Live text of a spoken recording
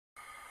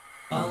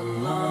عليكم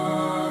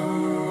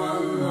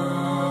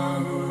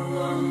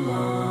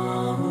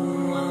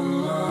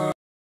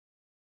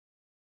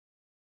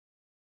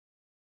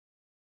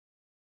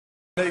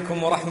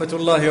ورحمة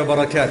الله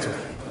وبركاته.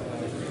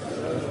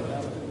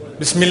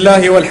 بسم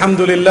الله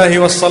والحمد لله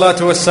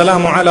والصلاة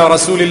والسلام على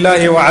رسول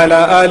الله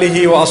وعلى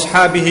آله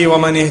وأصحابه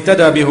ومن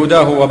اهتدى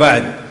بهداه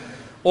وبعد.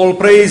 All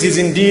praise is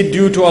indeed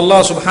due to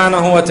Allah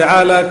subhanahu wa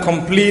ta'ala.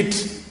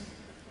 Complete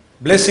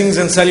blessings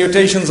and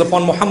salutations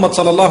upon Muhammad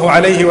sallallahu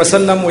alayhi wa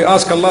sallam. We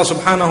ask Allah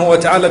subhanahu wa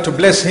ta'ala to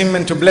bless him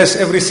and to bless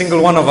every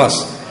single one of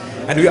us.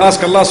 And we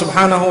ask Allah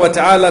subhanahu wa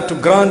ta'ala to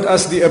grant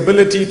us the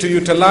ability to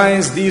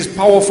utilize these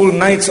powerful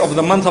nights of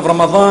the month of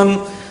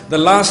Ramadan. The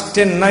last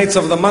 10 nights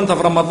of the month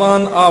of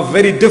Ramadan are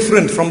very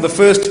different from the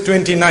first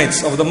 20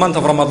 nights of the month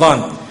of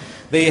Ramadan.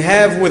 They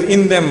have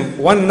within them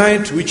one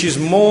night which is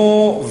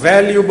more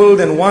valuable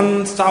than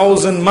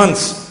 1,000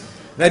 months.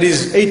 That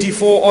is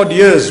 84 odd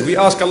years. We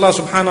ask Allah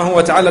subhanahu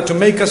wa ta'ala to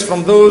make us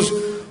from those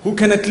who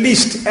can at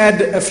least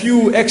add a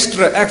few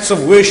extra acts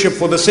of worship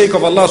for the sake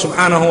of Allah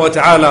subhanahu wa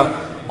ta'ala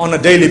on a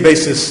daily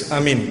basis.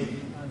 Ameen.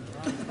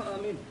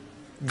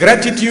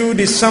 Gratitude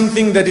is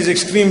something that is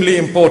extremely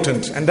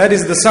important, and that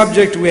is the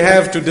subject we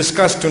have to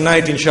discuss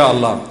tonight,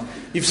 inshallah.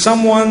 If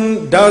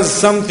someone does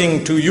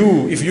something to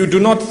you, if you do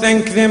not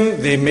thank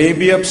them, they may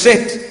be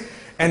upset.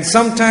 And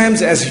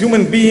sometimes as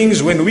human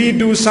beings, when we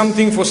do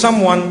something for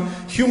someone,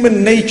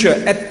 human nature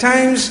at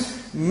times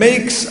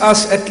makes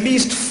us at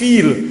least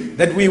feel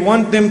that we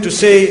want them to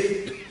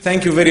say,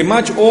 thank you very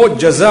much, or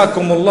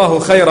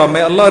Jazakumullahu khaira,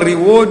 may Allah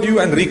reward you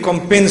and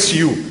recompense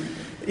you.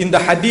 In the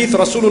hadith,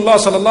 Rasulullah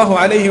sallallahu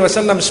alayhi wa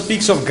sallam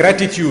speaks of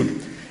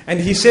gratitude. And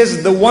he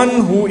says, the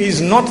one who is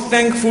not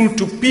thankful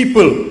to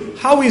people,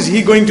 how is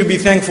he going to be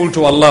thankful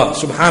to Allah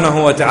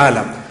subhanahu wa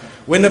ta'ala?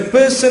 When a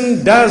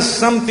person does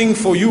something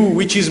for you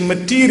which is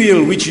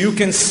material, which you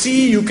can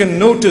see, you can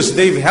notice,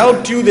 they've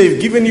helped you, they've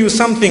given you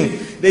something,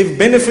 they've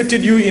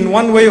benefited you in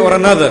one way or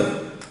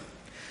another.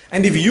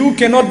 And if you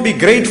cannot be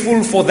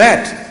grateful for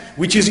that,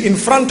 which is in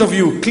front of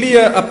you,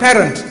 clear,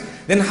 apparent,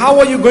 then how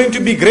are you going to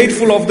be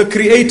grateful of the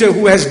Creator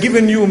who has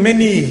given you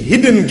many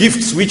hidden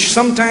gifts which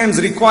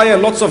sometimes require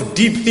lots of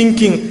deep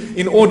thinking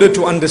in order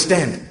to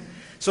understand?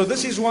 So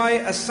this is why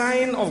a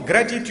sign of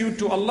gratitude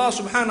to Allah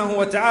subhanahu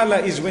wa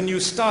ta'ala is when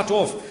you start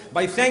off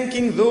by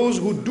thanking those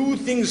who do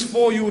things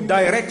for you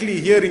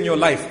directly here in your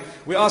life.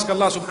 We ask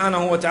Allah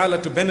subhanahu wa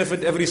ta'ala to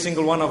benefit every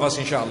single one of us,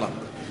 inshallah.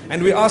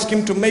 And we ask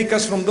Him to make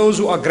us from those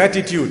who are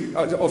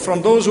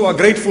from those who are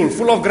grateful,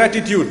 full of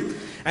gratitude.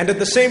 And at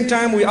the same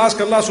time, we ask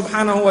Allah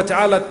subhanahu wa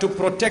ta'ala to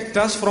protect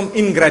us from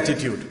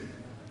ingratitude.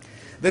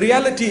 The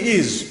reality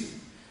is,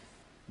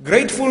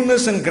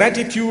 gratefulness and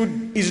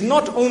gratitude is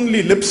not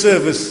only lip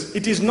service.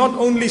 It is not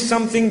only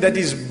something that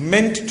is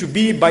meant to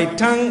be by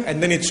tongue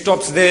and then it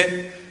stops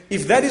there.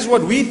 If that is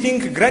what we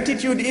think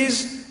gratitude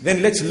is,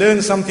 then let's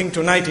learn something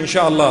tonight,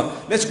 inshallah.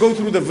 Let's go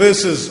through the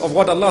verses of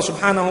what Allah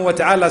subhanahu wa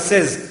ta'ala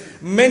says.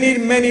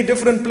 Many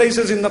different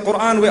places in the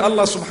Quran where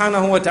Allah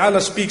subhanahu wa ta'ala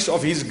speaks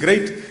of His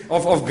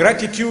of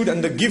gratitude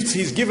and the gifts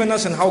He's given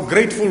us and how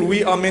grateful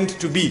we are meant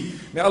to be.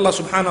 May Allah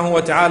subhanahu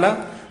wa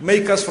ta'ala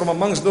make us from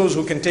amongst those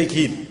who can take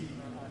heed.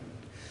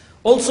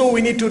 Also, we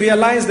need to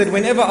realize that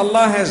whenever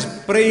Allah has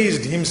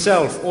praised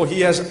Himself or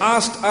He has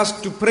asked us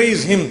to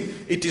praise Him,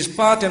 it is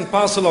part and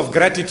parcel of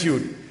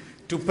gratitude.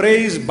 To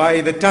praise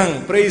by the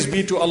tongue, praise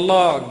be to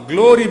Allah,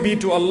 glory be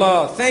to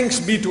Allah, thanks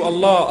be to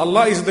Allah,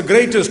 Allah is the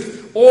greatest.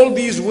 All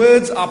these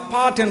words are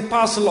part and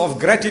parcel of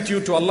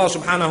gratitude to Allah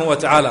subhanahu wa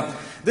ta'ala.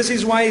 This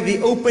is why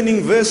the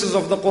opening verses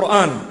of the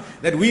Quran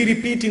that we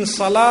repeat in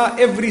salah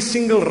every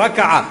single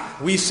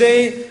raka'ah, we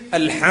say,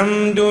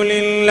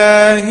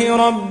 Alhamdulillahi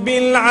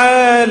Rabbil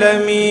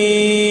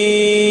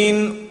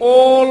Alameen.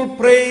 All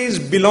praise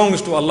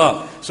belongs to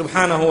Allah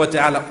subhanahu wa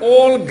ta'ala.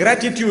 All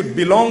gratitude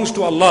belongs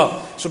to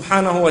Allah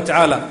subhanahu wa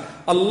ta'ala.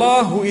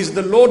 Allah, who is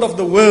the Lord of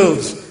the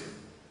worlds,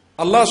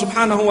 Allah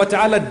subhanahu wa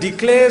ta'ala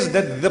declares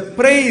that the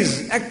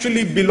praise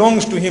actually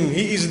belongs to Him.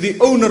 He is the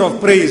owner of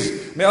praise.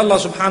 May Allah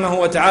subhanahu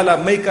wa ta'ala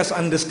make us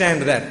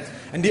understand that.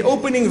 And the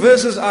opening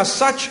verses are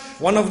such,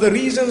 one of the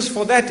reasons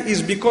for that is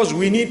because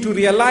we need to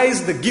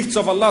realize the gifts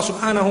of Allah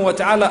subhanahu wa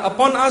ta'ala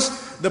upon us.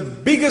 The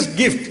biggest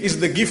gift is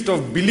the gift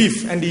of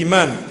belief and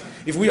iman.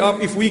 If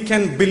we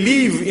can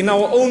believe in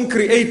our own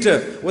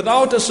Creator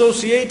without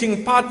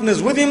associating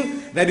partners with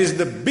Him, that is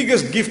the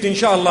biggest gift,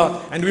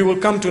 inshallah, and we will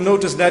come to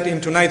notice that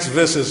in tonight's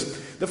verses.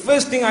 The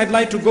first thing I'd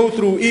like to go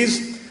through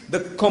is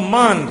the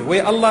command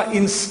where Allah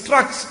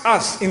instructs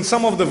us in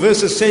some of the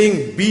verses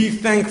saying, be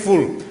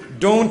thankful,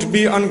 don't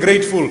be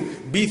ungrateful,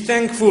 be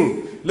thankful.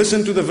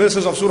 Listen to the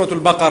verses of Surah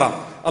Al-Baqarah.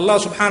 Allah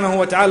subhanahu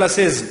wa ta'ala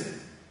says,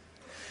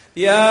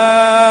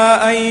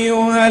 يا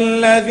أيها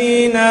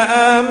الذين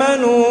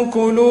آمنوا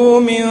كلوا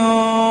من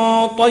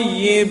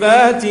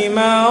طيبات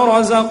ما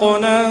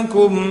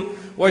رزقناكم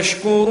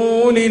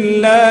واشكروا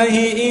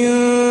لله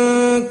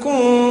إن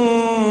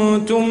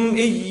كنتم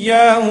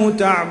إياه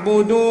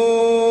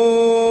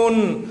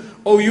تعبدون.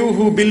 O you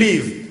who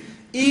believe,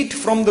 Eat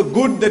from the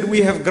good that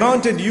we have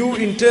granted you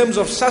in terms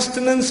of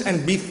sustenance,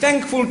 and be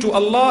thankful to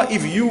Allah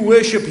if you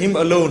worship Him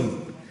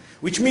alone.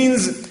 Which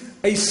means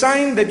a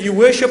sign that you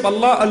worship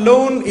Allah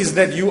alone is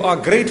that you are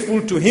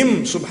grateful to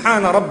Him,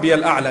 Subhana Rabbi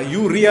al-A'la.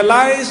 You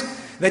realize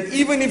that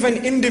even if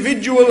an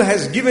individual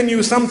has given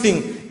you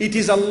something, it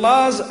is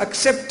Allah's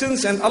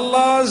acceptance and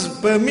Allah's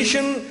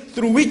permission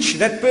through which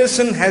that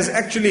person has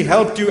actually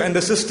helped you and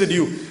assisted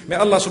you. May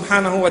Allah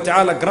subhanahu wa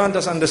ta'ala grant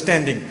us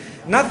understanding.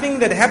 Nothing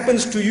that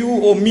happens to you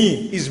or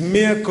me is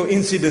mere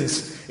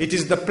coincidence. It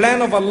is the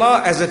plan of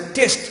Allah as a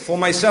test for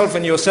myself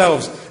and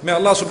yourselves. May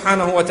Allah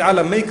subhanahu wa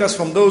ta'ala make us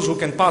from those who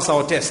can pass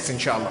our tests,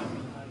 inshallah.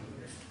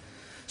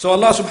 So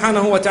Allah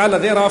subhanahu wa ta'ala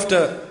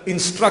thereafter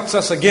instructs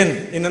us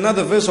again in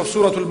another verse of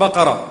Surah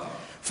Al-Baqarah.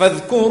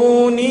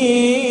 فَاذْكُرُونِي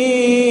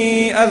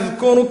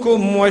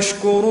أَذْكُرْكُمْ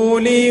وَاشْكُرُوا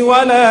لِي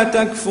وَلَا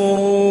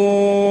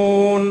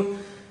تَكْفُرُونَ.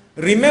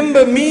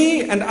 Remember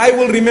me and I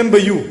will remember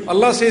you.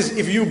 Allah says,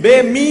 if you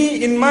bear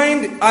me in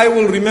mind, I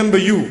will remember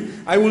you.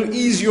 I will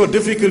ease your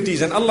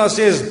difficulties. And Allah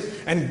says,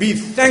 and be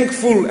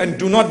thankful and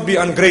do not be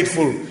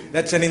ungrateful.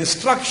 That's an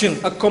instruction,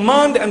 a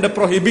command and a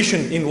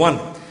prohibition in one.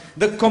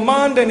 The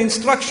command and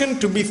instruction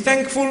to be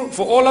thankful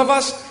for all of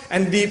us,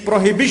 and the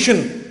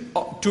prohibition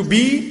to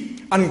be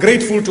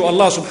ungrateful to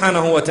Allah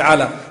subhanahu wa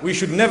ta'ala. We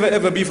should never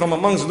ever be from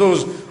amongst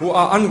those who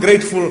are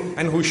ungrateful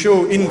and who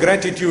show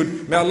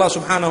ingratitude. May Allah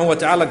subhanahu wa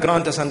ta'ala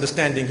grant us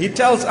understanding. He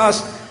tells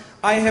us,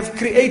 I have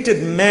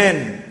created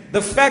man.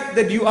 The fact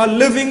that you are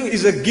living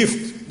is a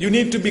gift. You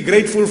need to be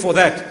grateful for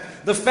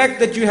that. The fact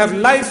that you have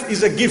life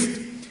is a gift.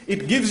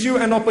 It gives you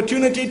an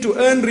opportunity to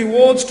earn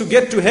rewards to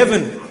get to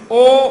heaven,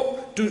 or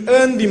to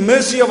earn the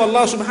mercy of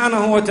Allah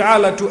subhanahu wa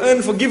ta'ala, to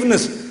earn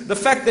forgiveness. The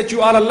fact that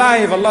you are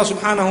alive, Allah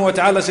subhanahu wa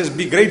ta'ala says,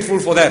 be grateful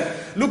for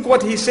that. Look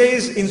what He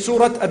says in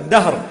Surah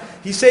Ad-Dahr.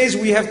 He says,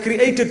 we have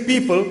created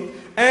people,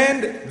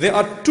 and there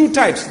are two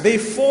types. They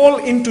fall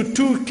into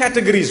two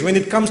categories when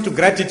it comes to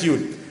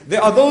gratitude.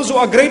 There are those who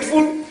are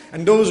grateful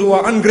and those who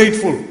are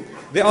ungrateful.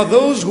 There are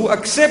those who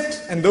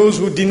accept and those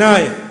who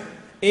deny.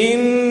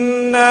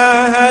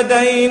 Inna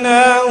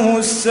hadaynahu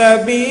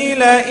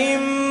as-sabila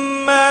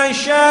imma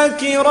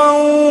shakiran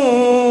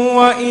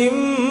wa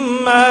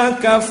imma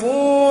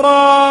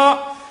kafura.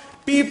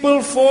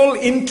 People fall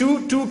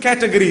into two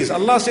categories.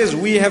 Allah says,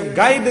 we have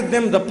guided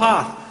them the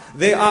path.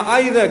 They are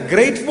either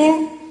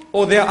grateful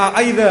or they are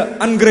either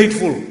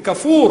ungrateful.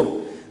 Kafur.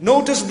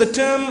 Notice the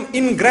term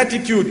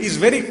ingratitude is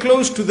very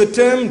close to the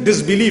term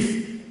disbelief.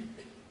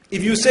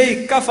 If you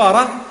say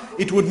kafara,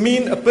 it would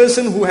mean a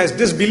person who has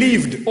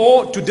disbelieved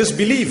or to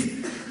disbelieve.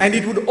 And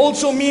it would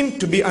also mean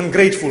to be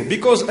ungrateful,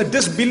 because a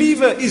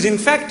disbeliever is in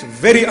fact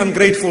very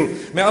ungrateful.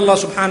 May Allah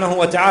subhanahu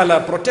wa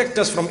ta'ala protect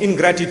us from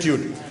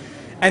ingratitude.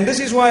 And this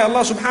is why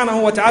Allah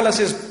subhanahu wa ta'ala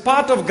says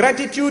part of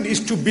gratitude is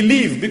to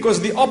believe, because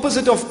the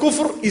opposite of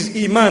kufr is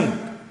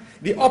iman.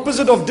 The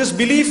opposite of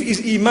disbelief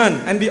is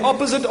iman, and the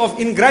opposite of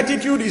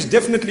ingratitude is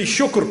definitely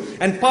shukr.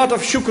 And part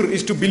of shukr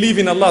is to believe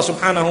in Allah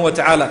subhanahu wa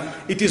ta'ala.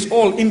 It is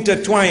all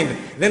intertwined.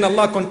 Then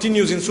Allah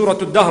continues in Surah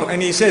Ad-Dahr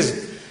and He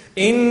says,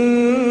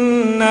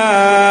 إِنَّا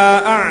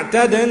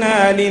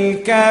أَعْتَدْنَا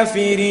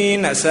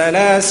لِلْكَافِرِينَ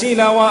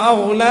سَلَاسِلَ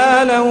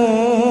وَأَغْلَالًا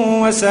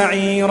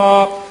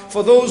وَسَعِيرًا.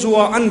 For those who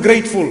are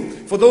ungrateful,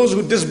 for those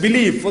who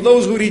disbelieve, for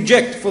those who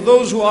reject, for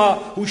those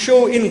who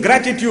show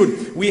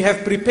ingratitude, we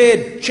have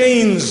prepared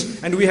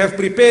chains and we have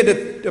prepared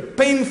a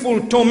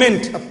painful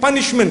torment, a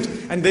punishment,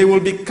 and they will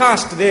be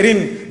cast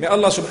therein. May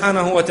Allah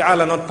subhanahu wa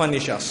ta'ala not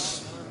punish us.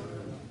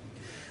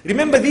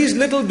 Remember, these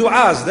little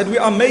du'as that we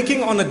are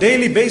making on a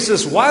daily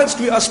basis whilst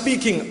we are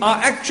speaking are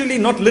actually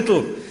not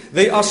little.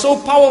 They are so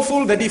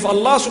powerful that if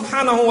Allah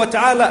subhanahu wa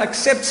ta'ala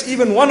accepts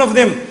even one of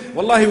them,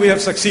 wallahi, we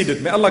have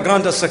succeeded. May Allah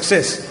grant us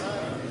success.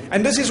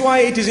 And this is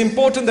why it is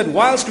important that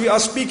whilst we are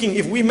speaking,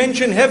 if we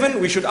mention heaven,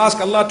 we should ask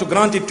Allah to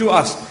grant it to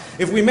us.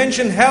 If we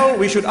mention hell,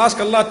 we should ask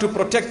Allah to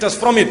protect us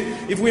from it.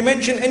 If we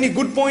mention any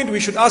good point, we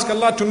should ask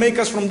Allah to make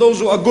us from those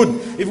who are good.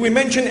 If we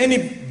mention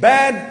any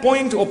bad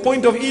point or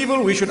point of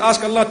evil, we should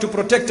ask Allah to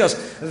protect us.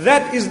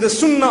 That is the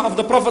sunnah of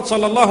the Prophet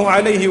sallallahu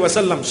alaihi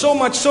wasallam. So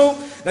much so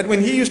that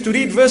when he used to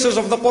read verses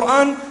of the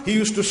Quran, he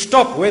used to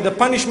stop where the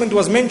punishment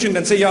was mentioned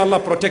and say, Ya Allah,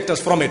 protect us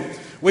from it.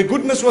 Where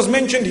goodness was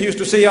mentioned, he used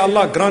to say, Ya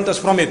Allah, grant us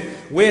from it.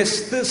 Where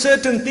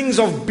certain things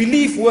of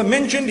belief were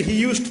mentioned, he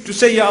used to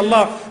say, Ya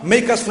Allah,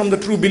 make us from the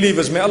true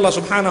believers. May Allah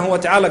subhanahu wa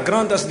ta'ala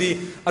grant us the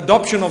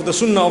adoption of the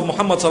sunnah of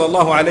Muhammad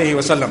sallallahu alayhi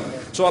wa sallam.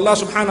 So Allah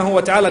subhanahu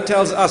wa ta'ala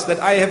tells us that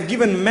I have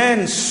given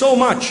man so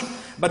much,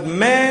 but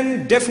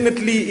man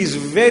definitely is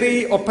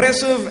very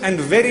oppressive and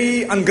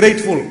very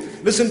ungrateful.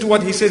 Listen to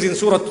what he says in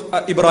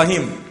Surah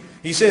Ibrahim.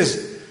 He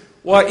says,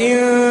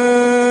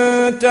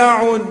 وَإِن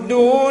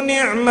تَعُدُّوا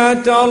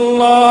نِعْمَةَ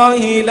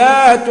اللَّهِ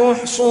لَا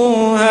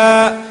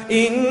تُحْصُوهَا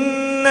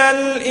إِنَّ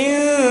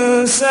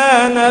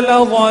الْإِنسَانَ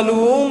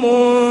لَظَلُومٌ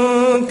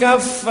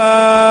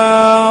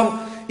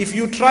كَفَّارٌ. If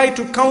you try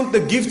to count the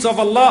gifts of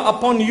Allah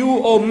upon you,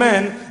 O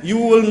man, you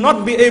will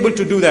not be able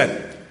to do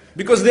that.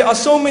 Because there are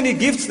so many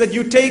gifts that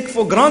you take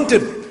for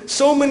granted.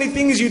 So many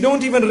things you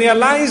don't even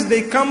realize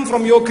they come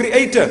from your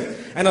Creator.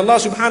 And Allah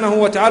subhanahu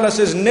wa ta'ala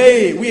says,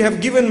 nay, we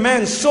have given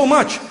man so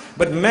much,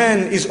 but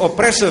man is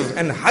oppressive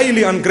and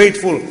highly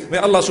ungrateful. May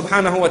Allah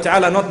subhanahu wa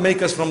ta'ala not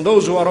make us from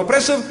those who are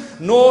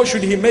oppressive, nor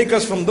should He make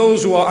us from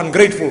those who are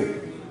ungrateful.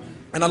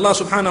 And Allah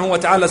subhanahu wa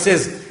ta'ala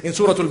says in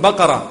Surah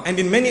Al-Baqarah and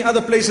in many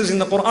other places in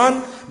the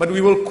Quran, but we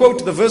will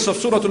quote the verse of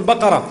Surah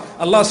Al-Baqarah.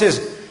 Allah says,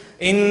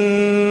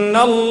 إِنَّ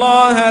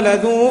اللَّهَ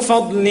لَذُو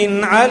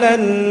فَضْلٍ عَلَى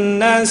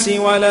النَّاسِ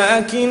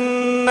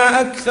وَلَكِنَّ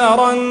أَكْثَرَ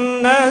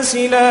النَّاسِ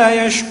لَا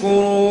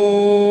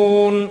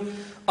يَشْكُرُونَ.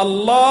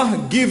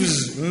 Allah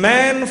gives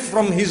man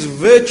from His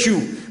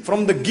virtue,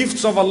 from the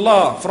gifts of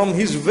Allah, from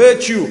His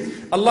virtue.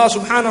 Allah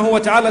subhanahu wa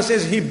ta'ala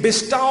says He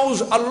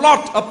bestows a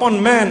lot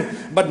upon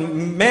man, but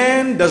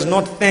man does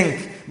not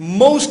thank.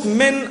 Most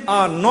men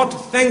are not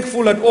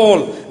thankful at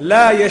all.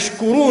 La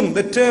yashkurun,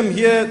 the term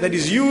here that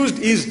is used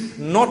is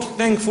not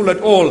thankful at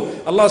all.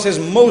 Allah says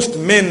most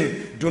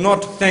men do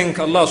not thank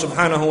Allah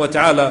subhanahu wa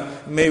ta'ala.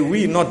 May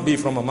we not be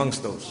from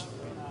amongst those.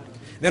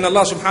 Then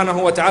Allah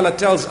subhanahu wa ta'ala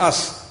tells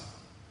us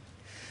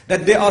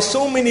that there are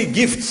so many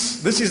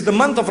gifts. This is the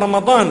month of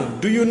Ramadan.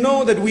 Do you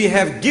know that we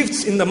have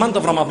gifts in the month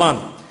of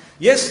Ramadan?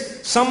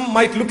 Yes, some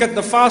might look at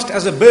the fast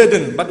as a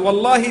burden, but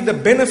wallahi the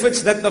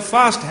benefits that the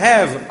fast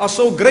have are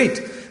so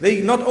great.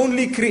 They not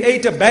only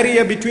create a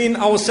barrier between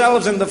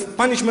ourselves and the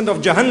punishment of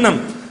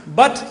Jahannam,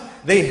 but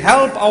they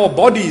help our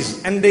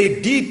bodies and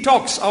they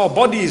detox our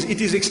bodies.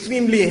 It is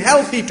extremely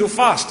healthy to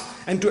fast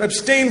and to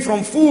abstain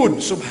from food.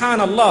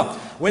 Subhanallah.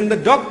 When the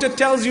doctor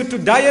tells you to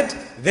diet,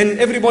 then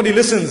everybody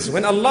listens.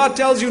 When Allah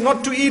tells you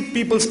not to eat,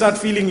 people start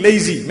feeling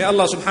lazy. May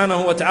Allah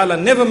subhanahu wa ta'ala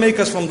never make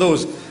us from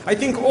those. I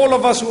think all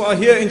of us who are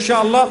here,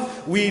 inshallah,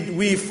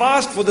 we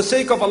fast for the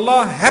sake of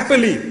Allah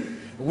happily,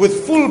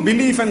 with full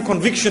belief and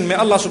conviction. May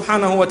Allah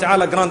subhanahu wa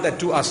ta'ala grant that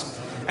to us.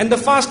 And the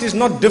fast is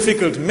not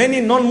difficult. Many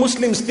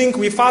non-Muslims think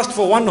we fast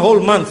for one whole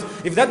month.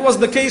 If that was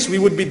the case, we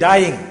would be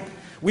dying.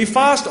 We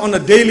fast on a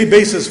daily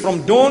basis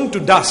from dawn to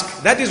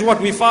dusk. That is what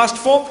we fast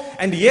for.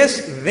 And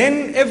yes,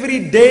 then every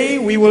day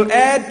we will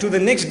add to the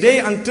next day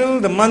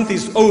until the month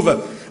is over.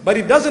 But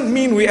it doesn't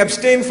mean we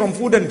abstain from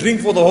food and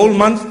drink for the whole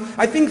month.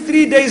 I think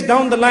 3 days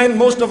down the line,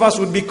 most of us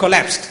would be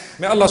collapsed.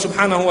 May Allah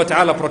subhanahu wa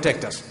ta'ala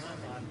protect us.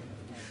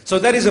 So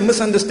that is a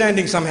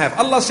misunderstanding some have.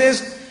 Allah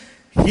says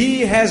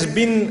He has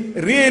been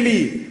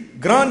really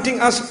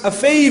granting us a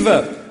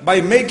favor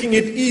by making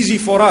it easy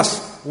for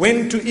us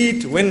when to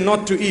eat, when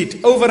not to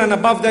eat. Over and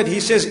above that, He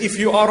says if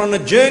you are on a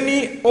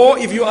journey or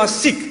if you are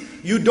sick,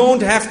 you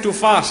don't have to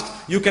fast.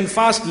 You can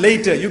fast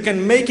later. You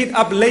can make it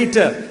up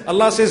later.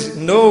 Allah says,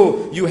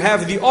 no, you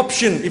have the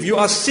option. If you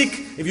are sick,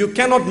 if you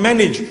cannot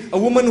manage, a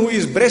woman who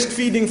is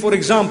breastfeeding, for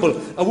example,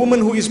 a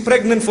woman who is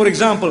pregnant, for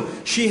example,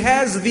 she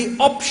has the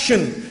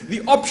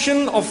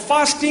option of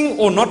fasting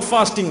or not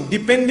fasting,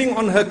 depending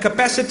on her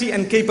capacity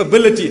and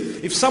capability.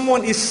 If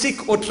someone is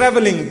sick or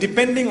traveling,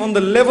 depending on the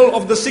level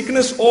of the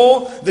sickness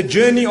or the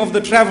journey of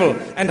the travel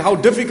and how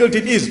difficult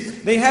it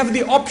is, they have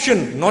the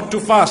option not to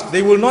fast.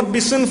 They will not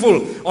be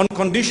sinful on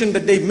condition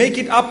that they make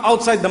it up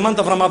outside the month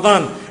of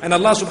Ramadan. And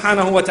Allah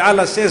subhanahu wa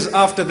ta'ala says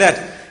after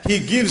that, He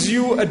gives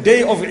you a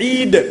day of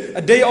Eid,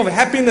 a day of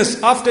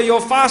happiness after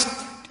your fast,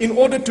 in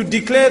order to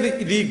declare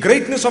the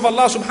greatness of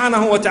Allah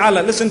subhanahu wa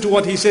ta'ala. Listen to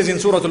what He says in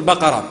Surah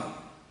Al-Baqarah.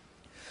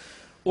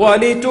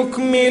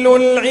 وَلِتُكْمِلُوا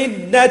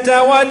الْعِدَّةَ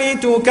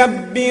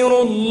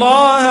وَلِتُكَبِّرُوا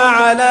اللَّهَ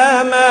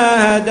عَلَى مَا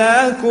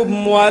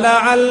هَدَاكُمْ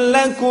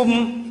وَلَعَلَّكُمْ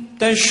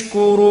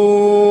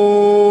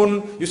تَشْكُرُونَ.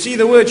 You see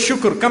the word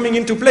shukr coming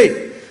into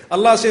play.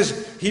 Allah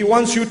says He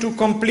wants you to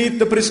complete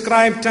the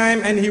prescribed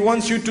time and He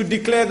wants you to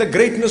declare the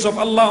greatness of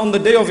Allah on the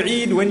day of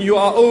Eid when you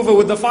are over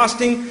with the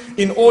fasting,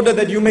 in order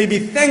that you may be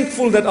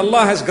thankful that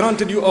Allah has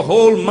granted you a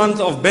whole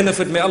month of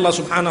benefit. May Allah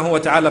subhanahu wa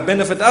ta'ala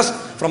benefit us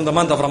from the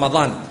month of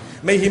Ramadan.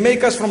 May He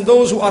make us from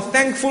those who are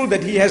thankful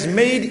that He has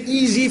made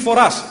easy for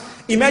us.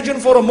 Imagine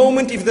for a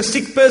moment if the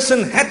sick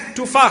person had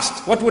to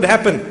fast, what would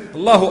happen?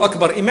 Allahu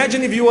Akbar.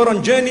 Imagine if you were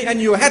on journey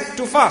and you had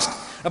to fast.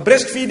 A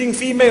breastfeeding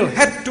female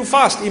had to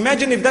fast.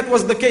 Imagine if that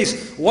was the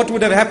case. What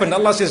would have happened?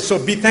 Allah says,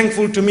 so be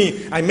thankful to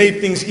me. I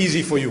made things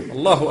easy for you.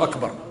 Allahu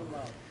Akbar.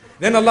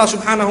 Then Allah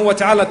subhanahu wa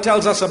ta'ala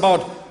tells us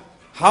about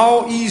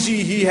how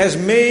easy He has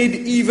made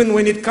even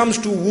when it comes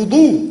to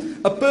wudu.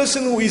 A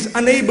person who is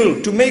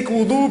unable to make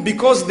wudu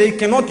because they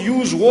cannot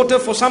use water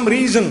for some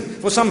reason,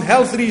 for some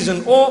health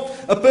reason, or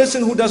a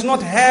person who does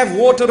not have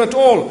water at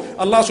all.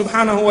 Allah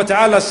subhanahu wa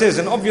ta'ala says,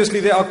 and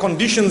obviously there are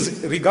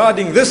conditions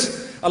regarding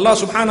this. Allah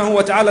subhanahu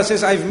wa ta'ala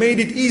says, I've made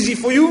it easy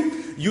for you.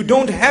 You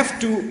don't have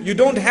to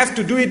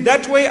do it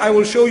that way. I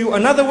will show you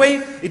another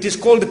way. It is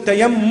called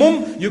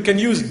tayammum. You can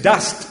use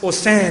dust or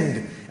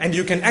sand, and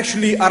you can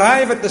actually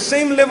arrive at the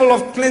same level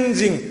of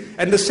cleansing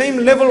and the same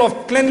level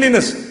of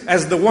cleanliness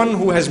as the one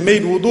who has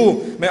made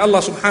wudu. May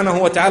Allah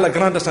subhanahu wa ta'ala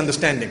grant us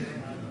understanding.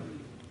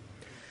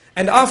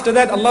 And after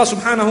that, Allah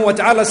subhanahu wa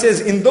ta'ala says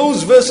in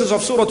those verses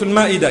of Surah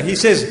Al-Ma'idah, He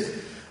says,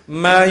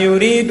 ما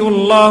يريد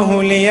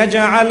الله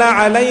ليجعل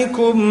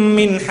عليكم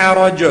من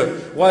حرج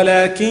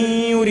ولكن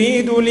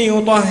يريد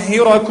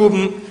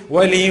ليطهركم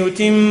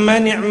وليتم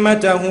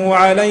نعمته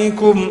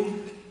عليكم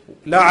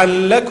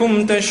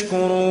لَعَلَّكُمْ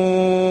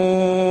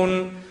تَشْكُرُونَ.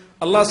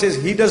 Allah says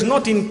He does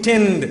not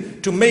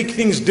intend to make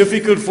things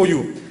difficult for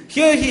you.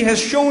 Here He has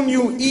shown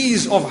you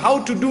ease of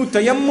how to do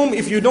tayammum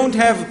if you don't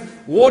have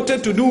water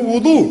to do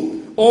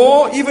wudu,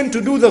 or even to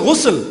do the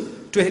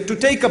ghusl, to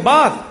take a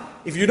bath.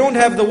 If you don't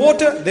have the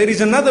water, there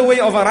is another way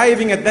of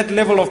arriving at that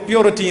level of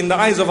purity in the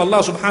eyes of Allah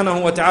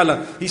subhanahu wa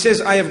ta'ala. He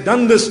says, I have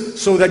done this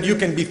so that you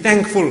can be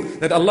thankful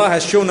that Allah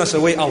has shown us a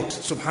way out.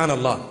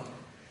 Subhanallah.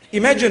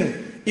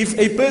 Imagine if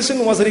a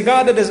person was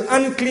regarded as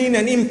unclean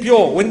and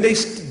impure when they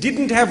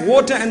didn't have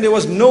water and there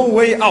was no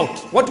way out.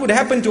 What would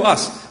happen to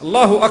us?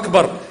 Allahu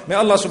Akbar. May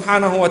Allah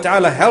subhanahu wa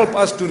ta'ala help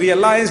us to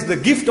realize the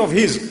gift of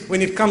His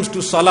when it comes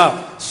to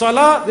salah.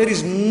 Salah, there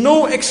is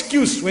no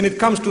excuse when it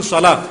comes to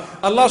salah.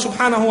 Allah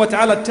subhanahu wa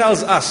ta'ala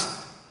tells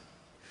us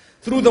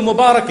through the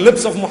Mubarak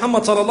lips of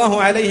Muhammad sallallahu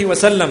alayhi wa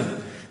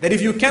sallam that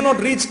if you cannot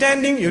read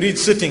standing, you read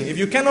sitting. If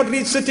you cannot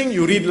read sitting,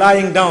 you read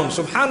lying down.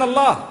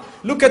 Subhanallah.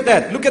 Look at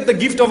that. Look at the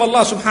gift of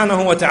Allah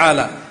subhanahu wa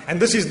ta'ala. And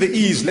this is the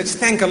ease. Let's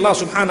thank Allah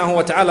subhanahu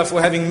wa ta'ala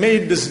for having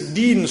made this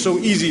deen so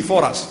easy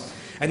for us.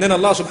 And then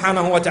Allah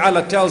subhanahu wa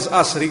ta'ala tells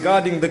us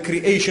regarding the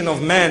creation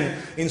of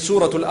man in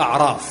Surah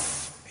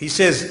Al-A'raf. He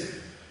says,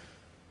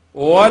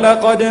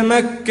 وَلَقَدْ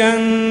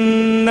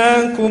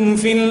مَكَّنَّاكُمْ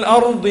فِي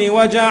الْأَرْضِ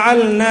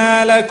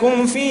وَجَعَلْنَا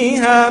لَكُمْ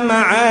فِيهَا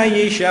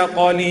مَعَايِشَ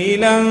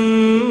قَلِيلًا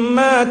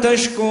مَا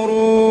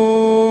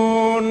تَشْكُرُونَ.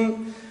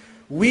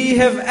 We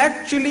have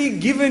actually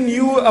given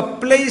you a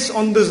place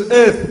on this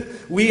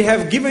earth. We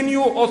have given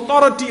you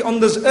authority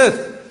on this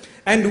earth.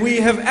 And we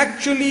have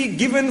actually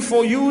given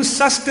for you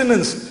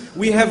sustenance.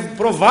 We have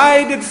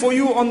provided for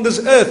you on this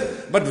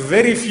earth. But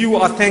very few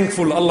are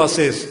thankful, Allah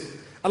says.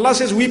 Allah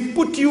says, we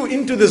put you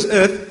into this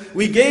earth.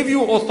 We gave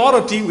you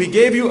authority. We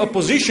gave you a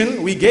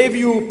position. We gave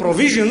you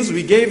provisions.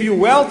 We gave you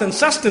wealth and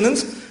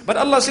sustenance. But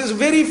Allah says,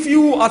 very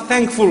few are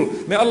thankful.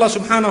 May Allah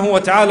subhanahu wa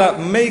ta'ala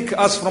make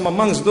us from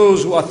amongst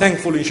those who are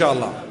thankful,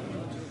 inshallah.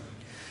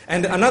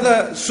 And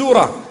another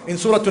surah, in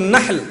Surah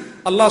Al-Nahl,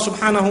 Allah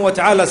subhanahu wa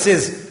ta'ala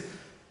says,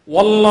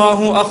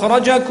 وَاللَّهُ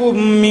أَخْرَجَكُم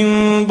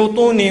مِّن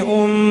بُطُونِ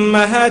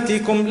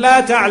أُمَّهَاتِكُمْ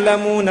لَا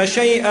تَعْلَمُونَ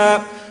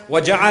شَيْئًا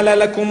وَجَعَلَ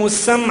لَكُمُ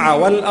السَّمْعَ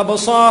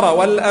وَالْأَبْصَارَ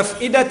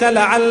وَالْأَفْئِدَةَ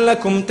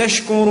لَعَلَّكُمْ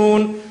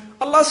تَشْكُرُونَ.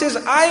 Allah says,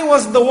 I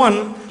was the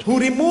one who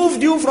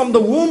removed you from the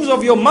wombs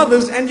of your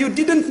mothers and you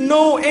didn't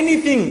know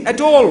anything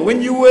at all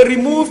when you were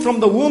removed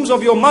from the wombs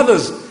of your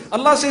mothers.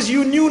 Allah says,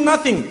 you knew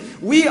nothing.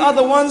 We are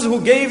the ones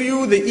who gave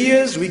you the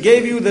ears, we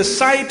gave you the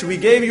sight, we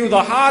gave you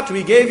the heart,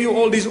 we gave you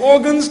all these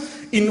organs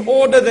in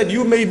order that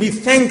you may be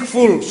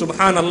thankful.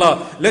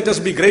 Subhanallah. Let us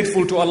be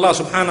grateful to Allah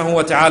subhanahu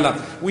wa ta'ala.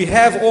 We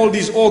have all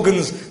these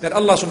organs that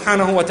Allah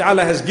subhanahu wa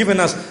ta'ala has given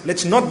us.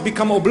 Let's not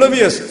become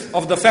oblivious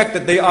of the fact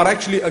that they are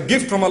actually a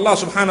gift from Allah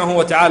subhanahu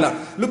wa ta'ala.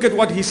 Look at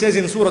what He says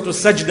in Surah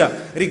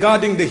Al-Sajdah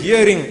regarding the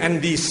hearing and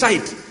the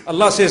sight.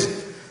 Allah says,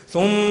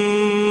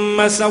 ثُمَّ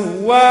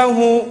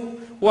سَوَّاهُ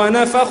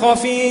وَنَفَخَ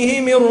فِيهِ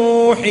مِنْ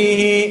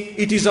رُوحِهِ.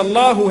 It is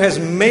Allah who has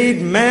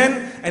made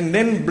man and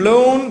then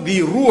blown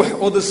the ruh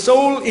or the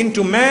soul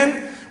into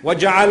man.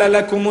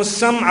 وَجَعَلَ لَكُمُ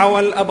السَّمْعَ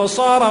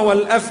وَالْأَبْصَارَ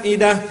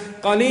وَالْأَفْئِدَةَ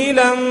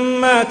قَلِيلًا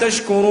مَا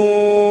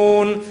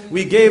تَشْكُرُونَ.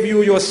 We gave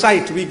you your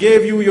sight, we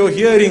gave you your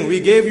hearing, we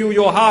gave you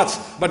your hearts,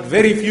 but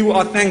very few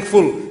are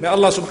thankful. May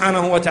Allah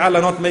subhanahu wa ta'ala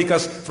not make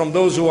us from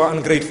those who are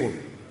ungrateful.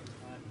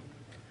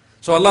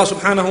 So Allah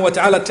subhanahu wa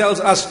ta'ala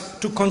tells us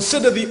to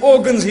consider the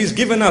organs He's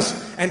given us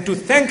and to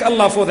thank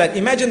Allah for that.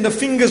 Imagine the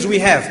fingers we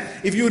have.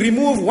 If you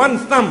remove one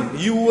thumb,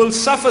 you will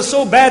suffer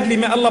so badly.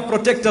 May Allah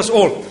protect us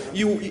all.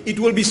 It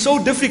will be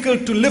so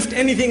difficult to lift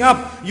anything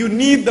up. You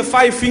need the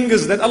 5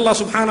 fingers that Allah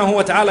subhanahu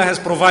wa ta'ala has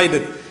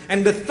provided.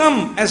 And the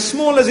thumb, as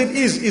small as it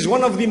is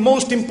one of the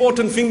most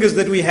important fingers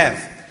that we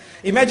have.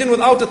 Imagine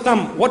without a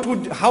thumb,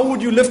 how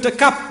would you lift a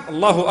cup?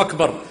 Allahu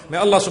Akbar. May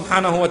Allah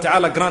subhanahu wa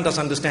ta'ala grant us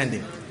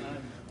understanding.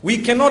 We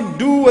cannot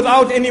do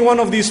without any one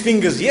of these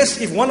fingers.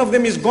 Yes, if one of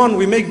them is gone,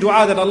 we make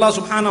dua that Allah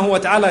subhanahu wa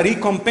ta'ala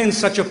recompense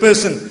such a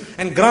person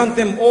and grant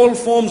them all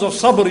forms of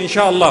sabr,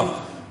 inshallah,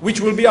 which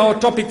will be our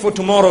topic for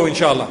tomorrow,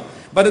 inshallah.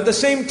 But at the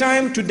same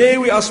time, today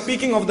we are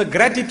speaking of the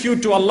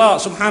gratitude to Allah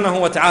subhanahu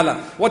wa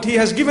ta'ala. What He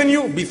has given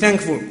you, be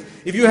thankful.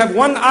 If you have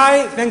one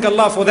eye, thank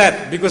Allah for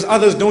that, because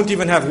others don't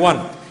even have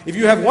one. If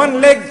you have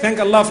one leg, thank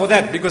Allah for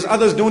that, because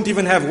others don't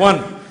even have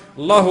one.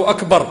 Allahu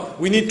Akbar.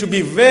 We need to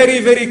be very,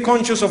 very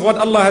conscious of what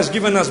Allah has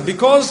given us,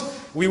 because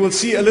we will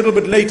see a little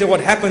bit later what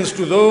happens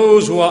to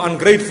those who are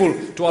ungrateful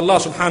to Allah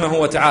subhanahu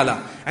wa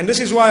ta'ala. And this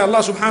is why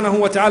Allah subhanahu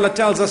wa ta'ala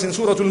tells us in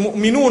Surah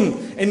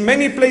Al-Mu'minun, in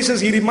many places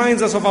He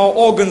reminds us of our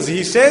organs.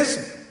 He says,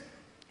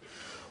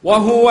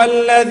 وَهُوَ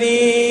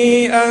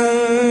الَّذِي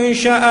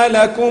أَنشَأَ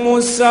لَكُمُ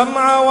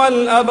السَّمْعَ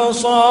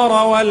وَالْأَبْصَارَ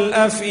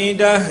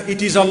وَالْأَفْئِدَةَ.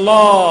 It is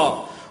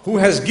Allah who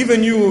has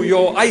given you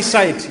your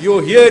eyesight,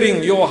 your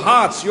hearing, your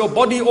hearts, your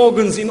body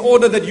organs in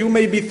order that you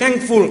may be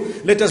thankful.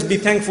 Let us be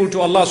thankful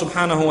to Allah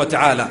subhanahu wa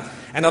ta'ala.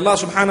 And Allah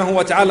subhanahu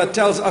wa ta'ala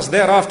tells us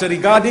thereafter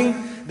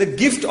regarding the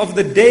gift of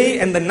the day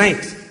and the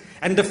night.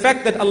 And the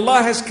fact that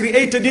Allah has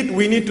created it,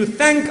 we need to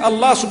thank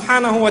Allah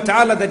subhanahu wa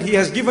ta'ala that He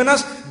has given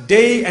us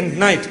day and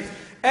night.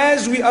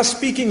 As we are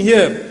speaking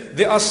here,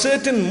 there are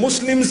certain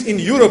Muslims in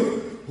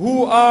Europe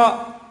who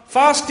are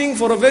fasting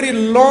for a very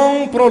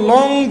long,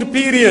 prolonged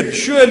period,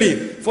 surely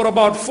for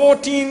about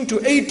 14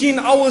 to 18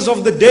 hours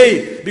of the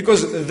day,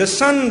 because the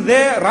sun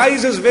there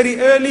rises very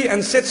early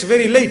and sets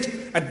very late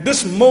at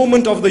this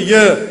moment of the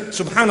year.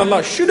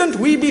 Subhanallah, shouldn't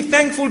we be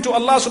thankful to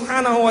Allah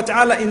subhanahu wa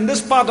ta'ala in this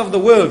part of the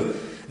world,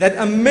 that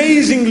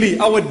amazingly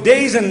our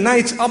days and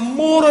nights are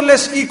more or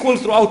less equal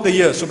throughout the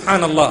year?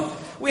 Subhanallah.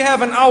 We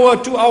have an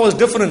hour, 2 hours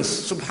difference.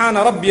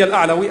 Subhana Rabbi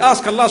al-A'la. We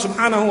ask Allah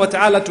subhanahu wa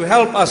ta'ala to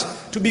help us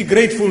to be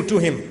grateful to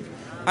Him.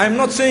 I am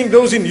not saying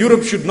those in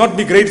Europe should not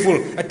be grateful.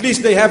 At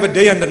least they have a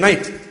day and a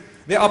night.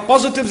 There are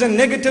positives and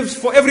negatives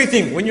for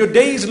everything. When your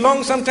day is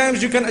long,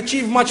 sometimes you can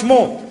achieve much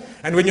more.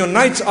 And when your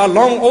nights are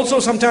long, also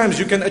sometimes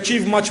you can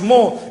achieve much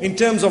more in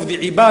terms of the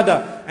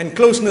ibadah and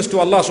closeness to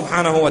Allah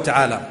subhanahu wa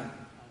ta'ala.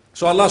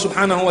 So Allah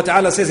subhanahu wa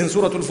ta'ala says in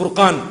Surah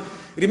Al-Furqan,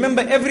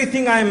 remember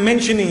everything I am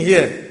mentioning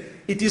here,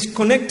 it is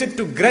connected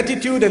to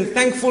gratitude and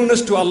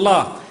thankfulness to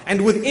Allah.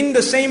 And within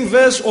the same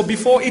verse or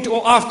before it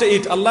or after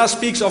it, Allah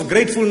speaks of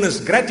gratefulness,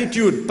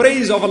 gratitude,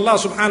 praise of Allah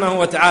subhanahu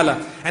wa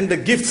ta'ala and the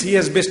gifts He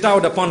has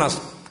bestowed upon us.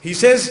 He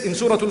says in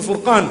Surah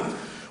Al-Furqan,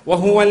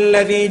 وَهُوَ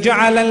الَّذِي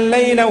جَعَلَ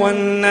اللَّيْلَ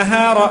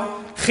وَالنَّهَارَ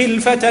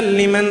خِلْفَةً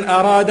لِمَنْ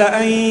أَرَادَ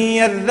أَنْ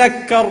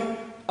يَذَّكَّرَ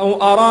أَوْ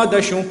أَرَادَ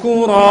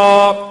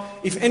شُكُورًا.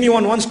 If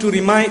anyone wants to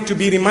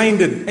be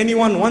reminded,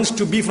 anyone wants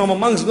to be from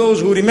amongst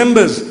those who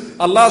remembers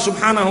Allah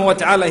subhanahu wa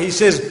ta'ala, He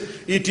says,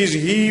 it is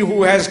He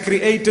who has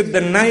created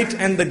the night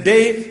and the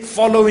day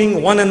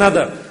following one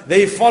another.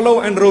 They follow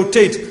and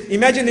rotate.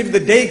 Imagine if the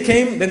day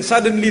came, then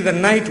suddenly the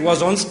night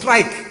was on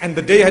strike and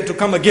the day had to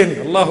come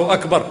again. Allahu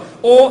Akbar.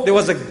 Or there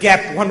was a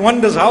gap. One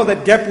wonders how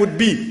that gap would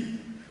be.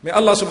 May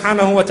Allah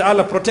subhanahu wa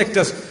ta'ala protect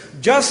us.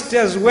 Just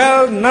as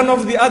well, none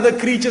of the other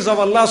creatures of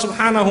Allah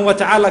subhanahu wa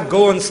ta'ala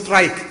go on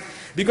strike.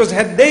 Because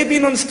had they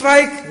been on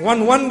strike,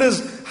 one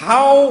wonders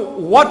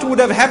what would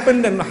have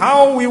happened and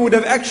how we would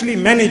have actually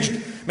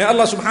managed. May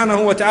Allah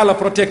subhanahu wa ta'ala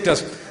protect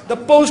us. The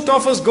post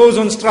office goes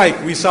on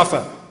strike, we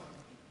suffer.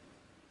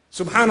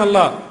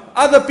 Subhanallah.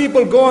 Other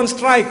people go on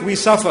strike, we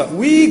suffer.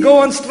 We go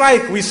on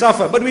strike, we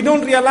suffer. But we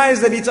don't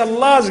realize that it's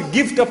Allah's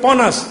gift upon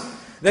us.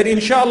 That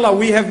inshallah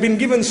we have been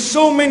given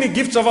so many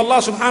gifts of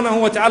Allah subhanahu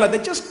wa ta'ala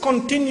that just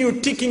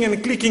continue ticking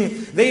and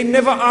clicking. They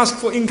never ask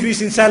for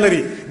increase in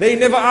salary. They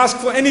never ask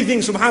for anything,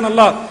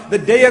 subhanallah. The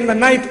day and the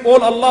night,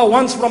 all Allah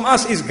wants from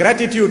us is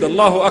gratitude.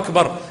 Allahu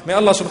Akbar. May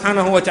Allah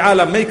subhanahu wa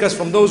ta'ala make us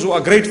from those who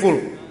are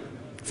grateful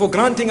for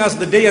granting us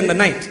the day and the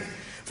night.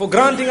 For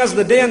granting us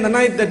the day and the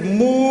night that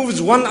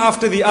moves one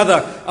after the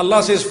other.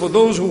 Allah says, for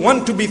those who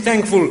want to be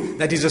thankful,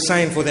 that is a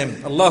sign for them.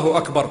 Allahu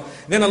Akbar.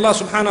 Then Allah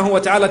subhanahu wa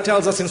ta'ala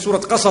tells us in Surah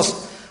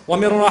Qasas,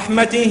 وَمِن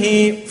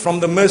رَحْمَتِهِ, from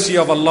the mercy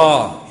of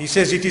Allah. He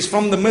says it is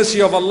from the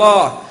mercy of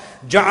Allah.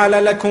 جَعَلَ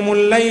لَكُمُ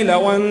اللَّيْلَ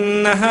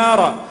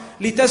وَالنَّهَارَ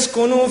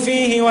لِتَسْكُنُوا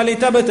فِيهِ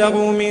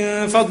وَلِتَبْتَغُوا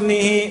مِن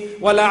فَضْلِهِ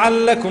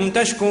وَلَعَلَّكُمْ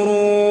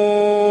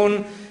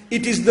تَشْكُرُونَ.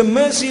 It is the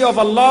mercy of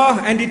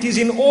Allah, and it is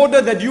in order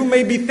that you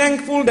may be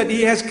thankful that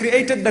He has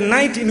created the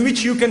night in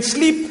which you can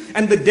sleep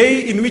and the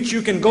day in which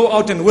you can go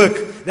out and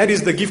work. That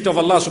is the gift of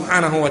Allah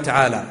subhanahu wa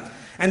ta'ala.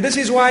 And this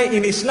is why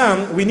in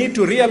Islam we need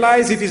to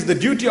realize it is the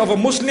duty of a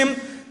Muslim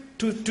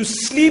to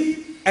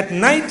sleep at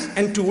night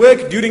and to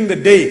work during the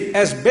day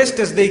as best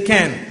as they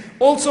can.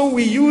 Also,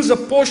 we use a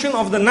portion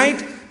of the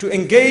night to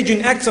engage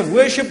in acts of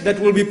worship that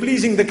will be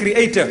pleasing the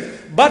Creator.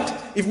 But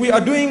if we are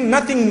doing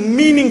nothing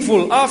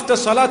meaningful after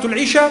Salatul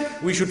Isha,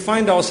 we should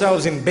find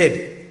ourselves in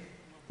bed.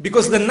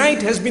 Because the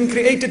night has been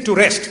created to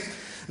rest.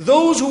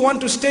 Those who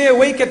want to stay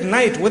awake at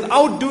night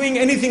without doing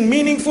anything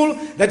meaningful,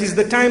 that is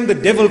the time the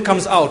devil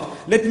comes out.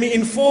 Let me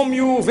inform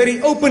you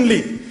very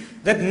openly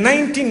that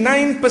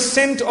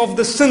 99% of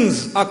the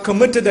sins are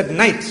committed at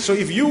night. So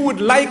if you would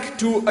like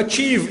to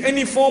achieve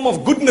any form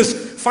of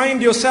goodness,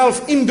 find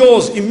yourself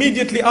indoors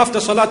immediately after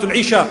Salatul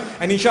Isha,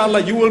 and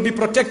inshallah you will be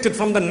protected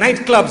from the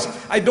nightclubs.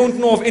 I don't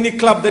know of any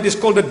club that is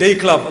called a day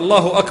club.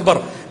 Allahu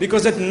Akbar.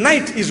 Because at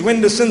night is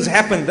when the sins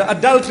happen, the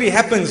adultery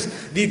happens,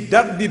 the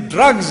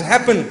drugs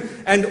happen,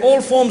 and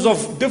all forms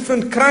of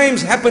different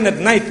crimes happen at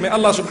night. May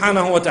Allah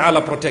subhanahu wa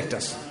ta'ala protect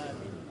us.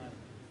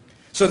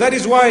 So that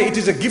is why it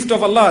is a gift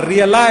of Allah.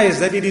 Realize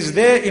that it is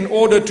there in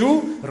order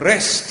to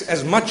rest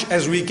as much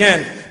as we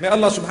can. May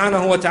Allah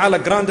subhanahu wa ta'ala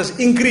grant us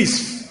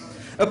increase.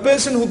 A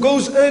person who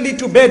goes early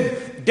to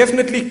bed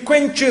definitely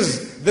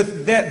quenches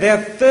their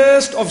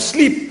thirst of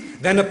sleep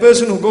than a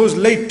person who goes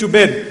late to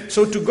bed.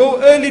 So to go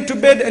early to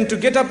bed and to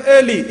get up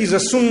early is a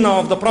sunnah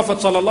of the Prophet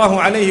sallallahu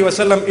alaihi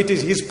wasallam. It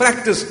is his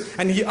practice,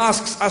 and he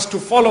asks us to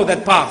follow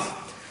that path.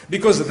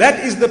 Because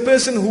that is the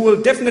person who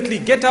will definitely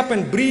get up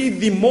and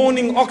breathe the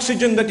morning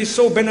oxygen that is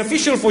so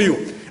beneficial for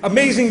you.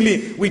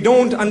 Amazingly, we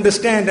don't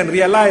understand and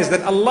realize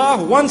that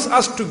Allah wants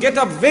us to get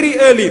up very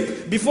early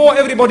before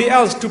everybody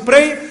else to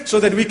pray,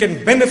 so that we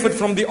can benefit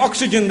from the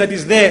oxygen that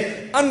is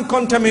there,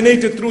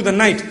 uncontaminated through the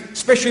night,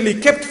 specially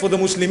kept for the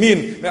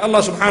Muslimin. May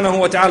Allah subhanahu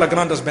wa ta'ala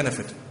grant us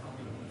benefit.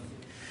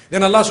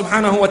 Then Allah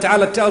subhanahu wa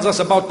ta'ala tells us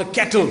about the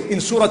cattle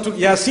in Surah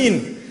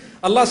Yasin.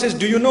 Allah says,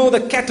 do you know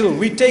the cattle?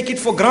 We take it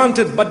for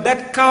granted, but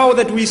that cow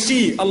that we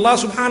see, Allah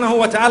subhanahu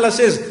wa ta'ala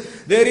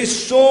says, there is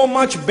so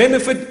much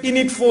benefit in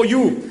it for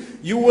you.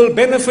 You will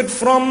benefit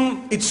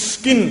from its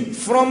skin,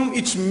 from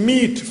its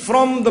meat,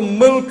 from the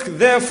milk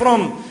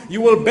therefrom.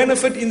 You will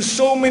benefit in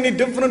so many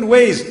different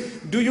ways.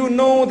 Do you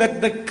know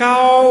that the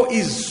cow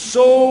is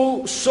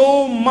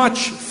so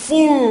much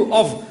full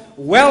of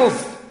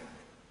wealth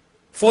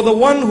for the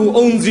one who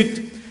owns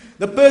it?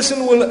 The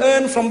person will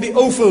earn from the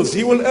offals,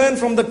 he will earn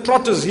from the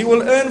trotters, he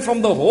will earn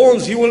from the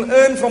horns, he will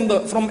earn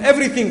from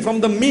everything, from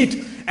the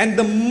meat. And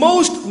the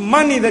most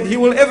money that he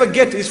will ever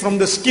get is from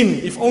the skin,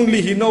 if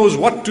only he knows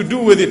what to do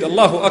with it.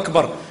 Allahu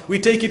Akbar. We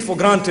take it for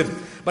granted.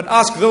 But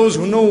ask those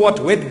who know what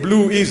wet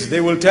blue is, they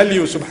will tell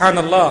you,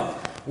 subhanallah,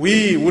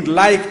 we would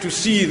like to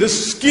see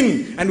this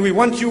skin, and we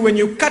want you, when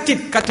you cut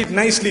it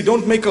nicely.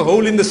 Don't make a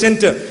hole in the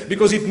center,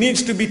 because it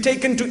needs to be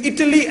taken to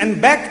Italy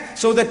and back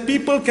so that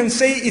people can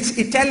say it's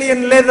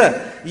Italian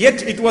leather.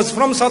 Yet it was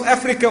from South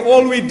Africa.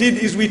 All we did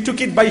is we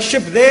took it by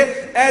ship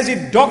there. As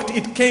it docked,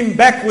 it came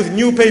back with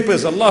new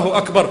papers. Allahu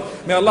Akbar.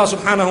 May Allah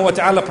subhanahu wa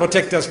ta'ala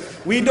protect us.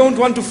 We don't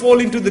want to fall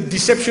into the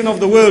deception of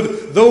the world,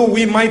 though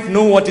we might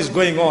know what is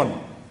going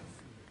on.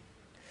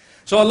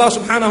 So Allah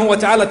subhanahu wa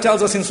ta'ala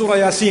tells us in Surah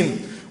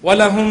Yasin,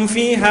 وَلَهُمْ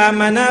فِيهَا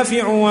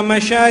مَنَافِعُ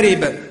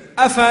وَمَشَارِبَ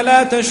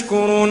أَفَلَا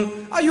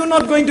تَشْكُرُونَ. Are you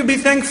not going to be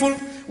thankful?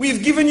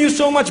 We've given you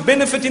so much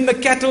benefit in the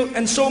cattle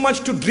and so much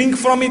to drink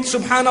from it,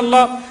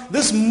 subhanallah.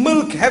 This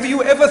milk, have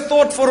you ever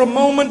thought for a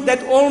moment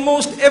that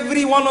almost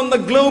everyone on the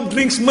globe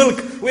drinks milk?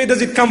 Where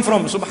does it come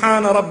from?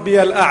 Subhana Rabbi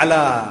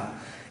al-A'la.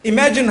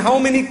 Imagine how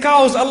many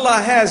cows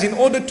Allah has in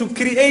order to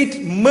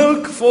create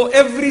milk for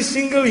every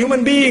single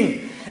human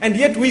being. And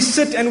yet we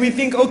sit and we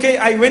think, okay,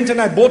 I went and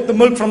I bought the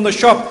milk from the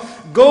shop.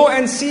 Go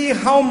and see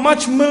how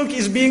much milk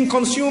is being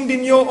consumed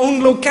in your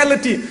own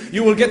locality.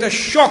 You will get a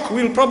shock.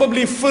 We'll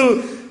probably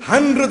fill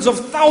hundreds of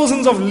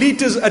thousands of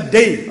liters a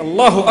day.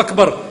 Allahu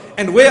Akbar.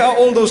 And where are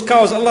all those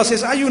cows? Allah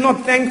says, are you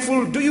not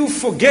thankful? Do you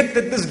forget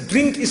that this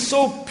drink is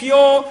so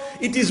pure?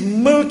 It is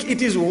milk,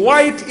 it is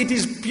white, it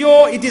is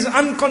pure, it is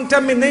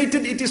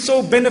uncontaminated, it is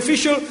so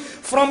beneficial.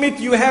 From it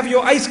you have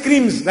your ice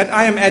creams that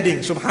I am adding,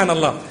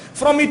 subhanallah.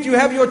 From it you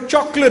have your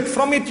chocolate,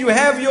 from it you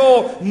have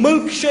your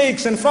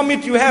milkshakes, and from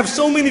it you have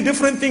so many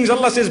different things.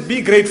 Allah says,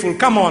 be grateful,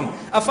 come on.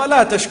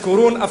 Afala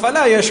tashkurun,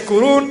 afala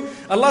yashkurun.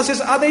 Allah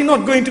says, are they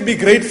not going to be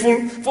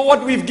grateful for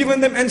what we've given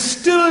them? And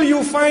still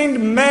you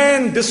find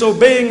man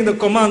disobeying the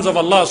commands of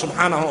Allah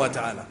subhanahu wa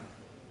ta'ala.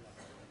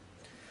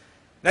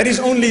 That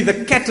is only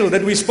the cattle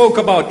that we spoke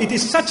about. It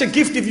is such a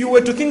gift. If you were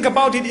to think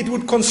about it, it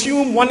would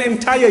consume one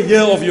entire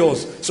year of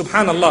yours.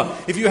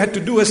 Subhanallah. If you had to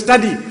do a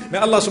study, may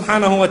Allah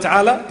subhanahu wa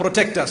ta'ala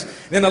protect us.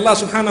 Then Allah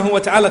subhanahu wa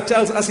ta'ala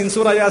tells us in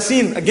Surah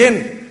Yasin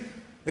again,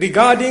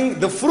 regarding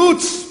the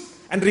fruits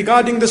and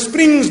regarding the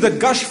springs that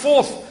gush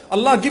forth.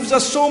 Allah gives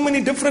us so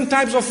many different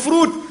types of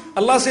fruit.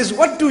 Allah says,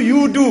 what do?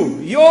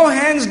 Your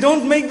hands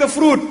don't make the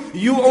fruit.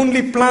 You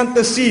only plant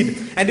the seed.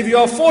 And if you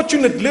are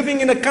fortunate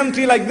living in a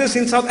country like this,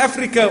 in South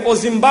Africa or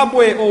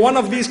Zimbabwe or one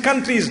of these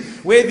countries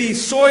where the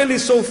soil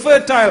is so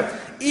fertile,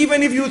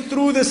 even if you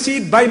threw the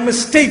seed by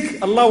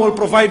mistake, Allah will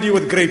provide you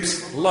with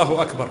grapes. Allahu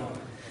Akbar.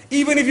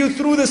 Even if you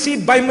threw the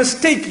seed by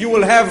mistake, you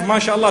will have,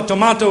 mashallah,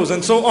 tomatoes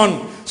and so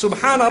on.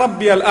 Subhana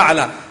Rabbi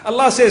al-A'la.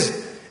 Allah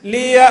says,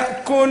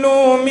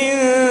 لِيَأْكُلُوا مِن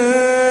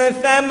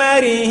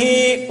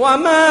ثَمَرِهِ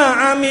وَمَا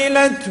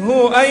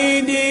عَمِلَتْهُ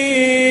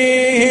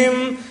أَيْدِيهِمْ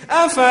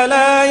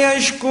أَفَلَا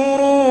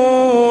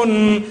يَشْكُرُونَ.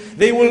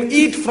 They will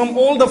eat from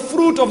all the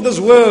fruit of this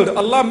world.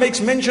 Allah makes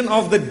mention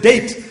of the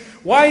date.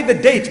 Why the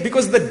date?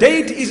 Because the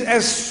date is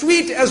as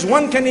sweet as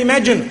one can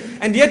imagine.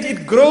 And yet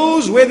it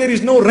grows where there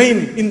is no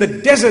rain. In the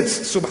deserts,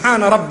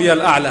 Subhana Rabbi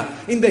al-A'la.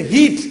 In the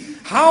heat.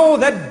 How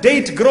that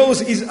date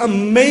grows is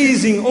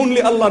amazing. Only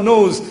Allah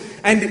knows.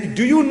 And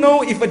do you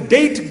know, if a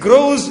date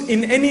grows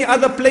in any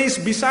other place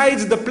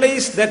besides the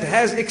place that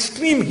has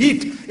extreme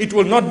heat, it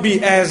will not be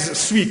as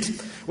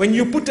sweet. When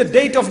you put a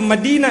date of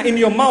Medina in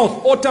your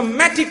mouth,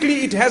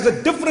 automatically it has a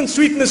different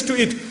sweetness to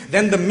it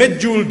than the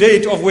medjool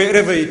date of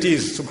wherever it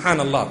is.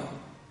 Subhanallah.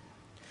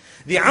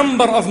 The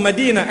amber of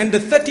Medina and the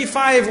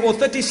 35 or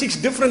 36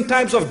 different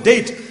types of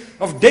dates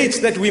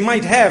that we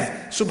might have.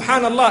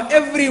 Subhanallah,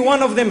 every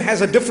one of them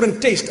has a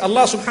different taste.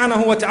 Allah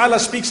subhanahu wa ta'ala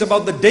speaks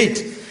about the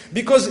date.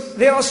 Because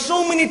there are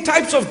so many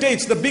types of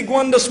dates. The big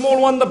one, the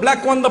small one, the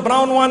black one, the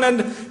brown one,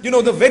 and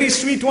the very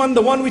sweet one,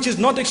 the one which is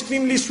not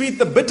extremely sweet,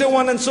 the bitter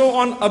one, and so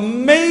on.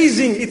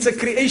 Amazing. It's a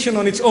creation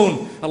on its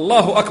own.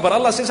 Allahu Akbar.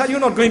 Allah says, are you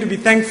not going to be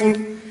thankful?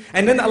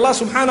 And then Allah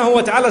subhanahu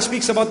wa ta'ala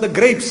speaks about the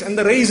grapes and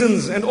the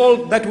raisins and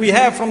all that we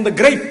have from the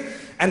grape.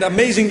 And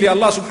amazingly,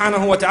 Allah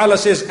subhanahu wa ta'ala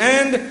says,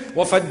 and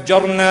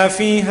وَفَجَّرْنَا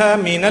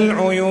فِيهَا مِنَ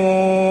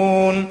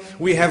الْعُيُونَ.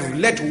 We have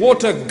let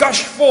water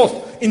gush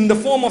forth in the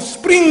form of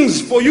springs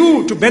for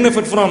you to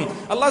benefit from.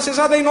 Allah says,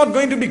 are they not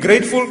going to be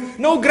grateful?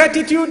 No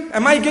gratitude?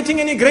 Am I getting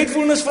any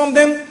gratefulness from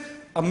them?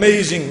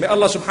 Amazing. May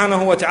Allah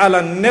subhanahu wa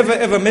ta'ala never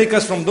ever make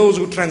us from those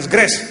who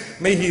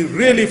transgress. May He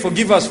really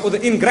forgive us for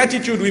the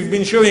ingratitude we've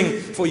been showing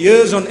for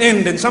years on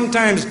end, and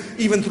sometimes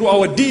even through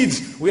our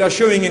deeds we are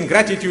showing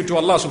ingratitude to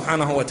Allah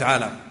subhanahu wa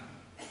ta'ala.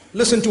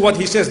 Listen to what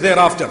He says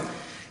thereafter.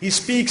 He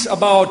speaks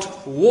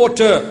about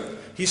water.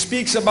 He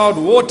speaks about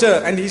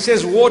water, and He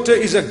says water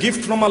is a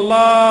gift from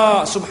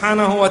Allah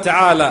subhanahu wa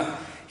ta'ala.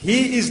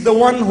 He is the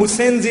one who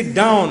sends it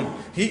down.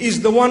 He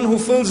is the one who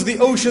fills the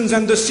oceans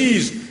and the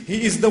seas.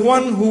 He is the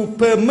one who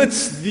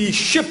permits the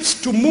ships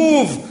to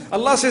move.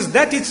 Allah says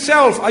that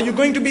itself, are you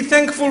going to be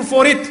thankful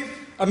for it?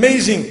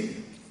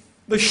 Amazing.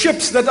 The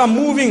ships that are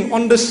moving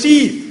on the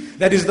sea,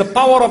 that is the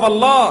power of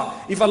Allah.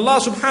 If Allah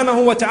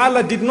subhanahu wa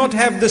ta'ala did not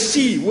have the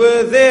sea,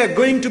 were there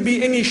going to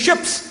be any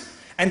ships?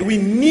 And we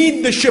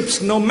need the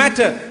ships, no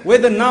matter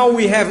whether now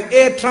we have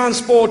air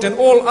transport and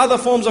all other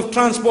forms of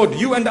transport.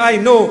 You and I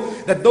know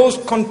that those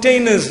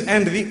containers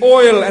and the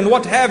oil and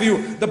what have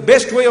you, the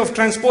best way of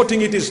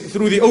transporting it is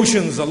through the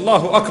oceans.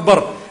 Allahu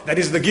Akbar. That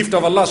is the gift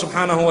of Allah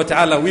subhanahu wa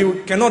ta'ala.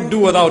 We cannot do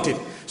without it.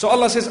 So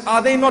Allah says,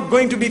 are they not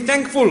going to be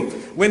thankful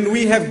when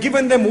we have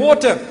given them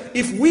water?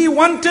 If we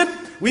wanted,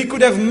 we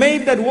could have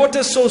made that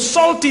water so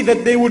salty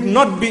that they would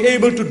not be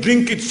able to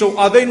drink it. So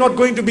are they not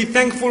going to be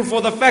thankful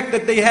for the fact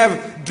that they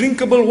have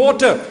drinkable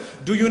water?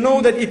 Do you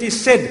know that it is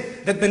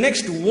said that the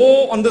next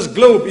war on this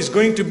globe is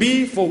going to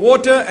be for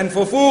water and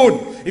for food?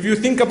 If you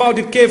think about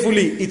it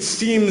carefully, it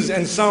seems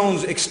and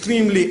sounds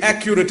extremely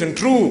accurate and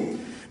true.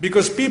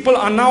 Because people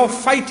are now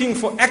fighting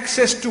for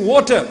access to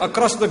water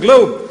across the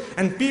globe.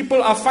 And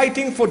people are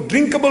fighting for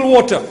drinkable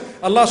water.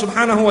 Allah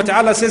subhanahu wa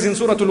ta'ala says in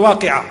Surah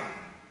Al-Waqi'ah,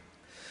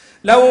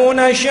 لو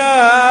نشاء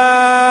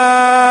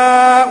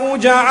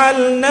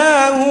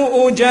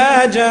جعلناه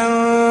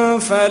أجاجا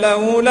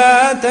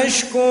فلولا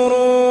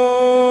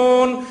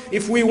تشكرون.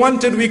 If we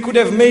wanted, we could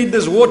have made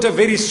this water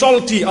very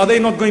salty. Are they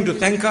not going to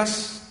thank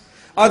us?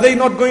 Are they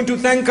not going to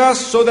thank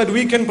us so that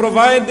we can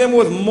provide them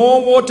with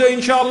more water,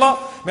 inshallah?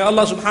 May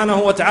Allah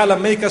subhanahu wa ta'ala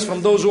make us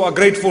from those who are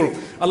grateful.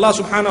 Allah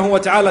subhanahu wa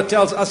ta'ala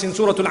tells us in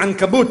Surah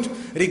Al-Ankabut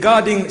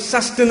regarding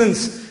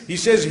sustenance. He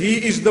says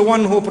He is the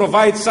one who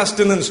provides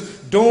sustenance.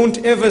 Don't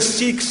ever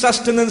seek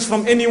sustenance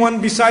from anyone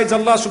besides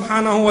Allah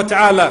subhanahu wa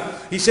ta'ala.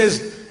 He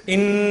says,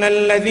 إِنَّ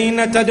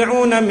الَّذِينَ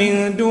تَدْعُونَ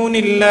مِن دُونِ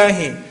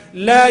اللَّهِ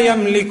لَا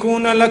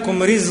يَمْلِكُونَ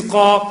لَكُمْ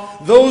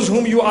رِزْقًا. Those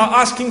whom you are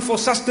asking for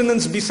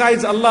sustenance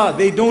besides Allah,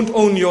 they don't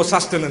own your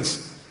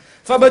sustenance.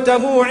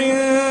 فَابْتَغُوا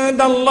عِندَ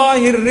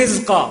اللَّهِ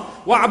الرِّزْقَ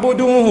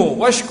وَاعْبُدُوهُ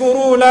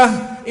وَاشْكُرُوا لَهُ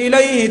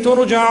إِلَيْهِ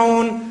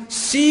تُرْجَعُونَ.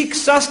 Seek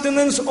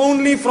sustenance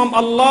only from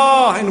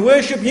Allah and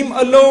worship Him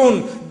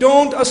alone.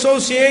 Don't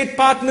associate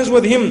partners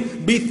with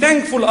Him. Be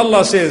thankful,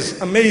 Allah says.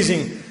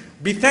 Amazing.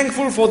 Be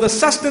thankful for the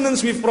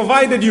sustenance we've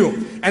provided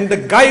you and the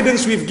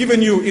guidance we've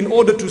given you in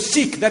order to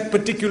seek that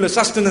particular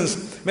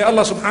sustenance. May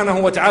Allah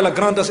subhanahu wa ta'ala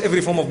grant us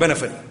every form of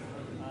benefit.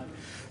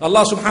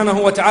 Allah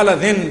subhanahu wa ta'ala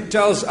then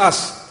tells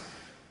us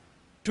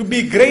to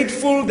be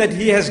grateful that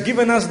He has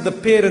given us the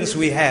parents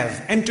we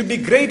have, and to be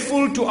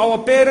grateful to our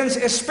parents,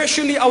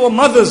 especially our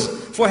mothers,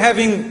 for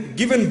having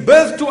given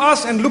birth to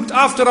us and looked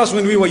after us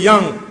when we were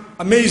young.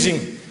 Amazing.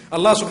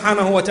 Allah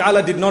subhanahu wa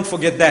ta'ala did not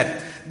forget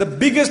that. The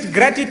biggest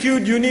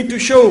gratitude you need to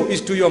show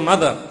is to your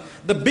mother.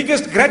 The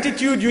biggest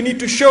gratitude you need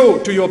to show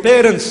to your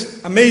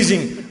parents.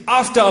 Amazing.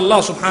 After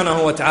Allah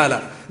subhanahu wa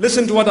ta'ala.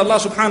 Listen to what Allah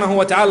subhanahu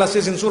wa ta'ala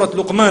says in Surah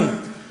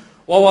Luqman.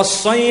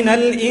 وَوَصَّيْنَا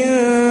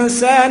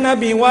الْإِنسَانَ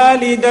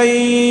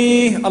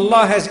بِوَالِدَيْهِ.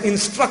 Allah has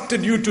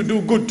instructed you to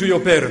do good to your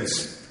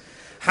parents.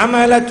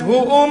 حَمَلَتْهُ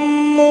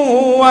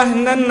أُمُّهُ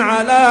وَهْنًا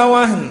عَلَى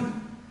وَهْنٍ.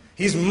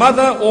 His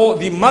mother, or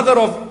the mother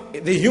of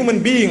the human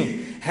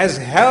being, has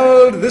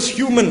held this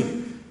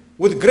human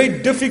with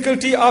great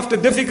difficulty after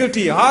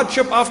difficulty,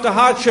 hardship after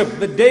hardship.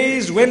 The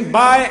days went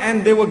by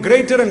and there were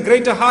greater and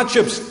greater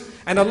hardships.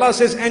 And Allah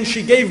says, and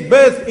she gave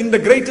birth in the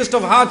greatest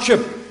of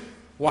hardship.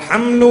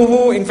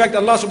 وَحَمْلُهُ. In fact,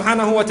 Allah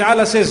subhanahu wa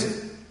ta'ala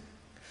says,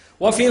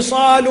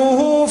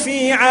 وَفِصَالُهُ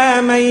فِي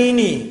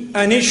عَامَيْنِ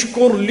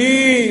أَنِشْكُرْ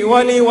لِي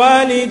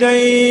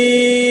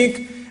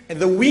وَلِوَالِدَيْكَ.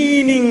 The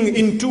weaning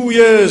in 2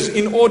 years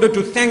in order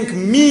to thank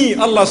me,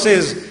 Allah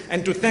says,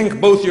 and to thank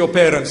both your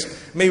parents.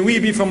 May we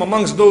be from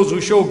amongst those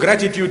who show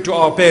gratitude to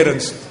our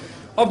parents.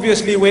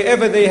 Obviously,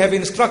 wherever they have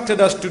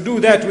instructed us to do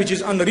that which is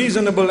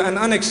unreasonable and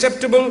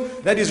unacceptable,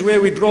 that is where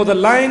we draw the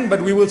line,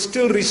 but we will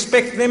still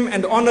respect them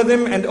and honor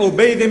them and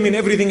obey them in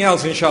everything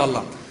else,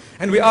 inshallah.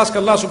 And we ask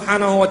Allah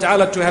subhanahu wa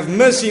ta'ala to have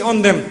mercy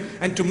on them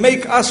and to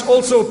make us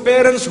also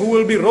parents who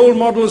will be role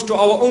models to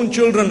our own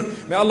children.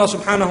 May Allah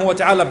subhanahu wa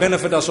ta'ala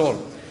benefit us all.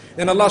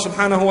 Then Allah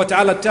subhanahu wa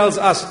ta'ala tells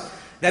us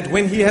that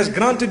when He has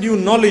granted you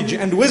knowledge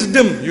and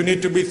wisdom, you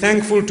need to be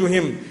thankful to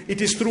Him.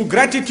 It is through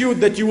gratitude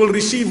that you will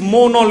receive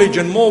more knowledge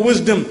and more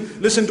wisdom.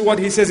 Listen to what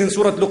He says in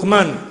Surah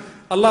Luqman.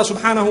 Allah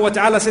subhanahu wa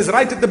ta'ala says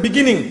right at the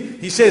beginning,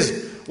 He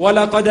says,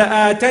 وَلَقَدْ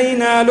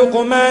آتَيْنَا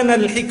لُقْمَانَ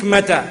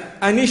الْحِكْمَةَ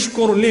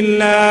أَنِشْكُرْ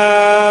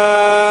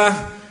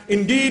لِلَّهِ.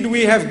 Indeed,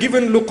 we have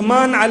given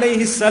Luqman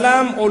alayhi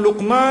salam, or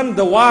Luqman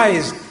the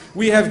wise,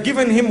 we have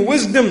given him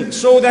wisdom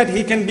so that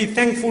he can be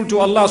thankful to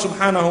Allah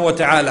subhanahu wa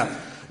ta'ala.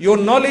 Your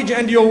knowledge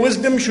and your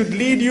wisdom should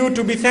lead you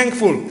to be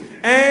thankful.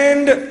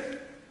 And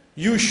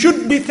you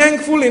should be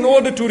thankful in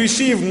order to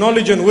receive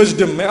knowledge and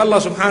wisdom. May Allah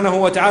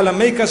subhanahu wa ta'ala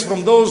make us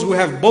from those who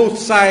have both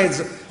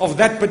sides of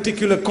that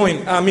particular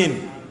coin.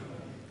 Ameen.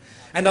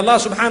 And Allah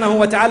subhanahu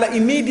wa ta'ala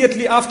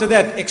immediately after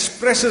that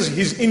expresses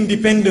His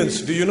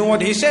independence. Do you know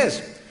what He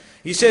says?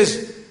 He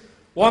says,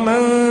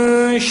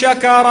 وَمَنْ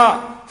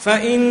شَكَرَ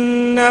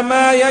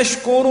فَإِنَّمَا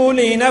يَشْكُرُ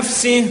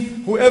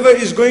لِنَفْسِهِ. Whoever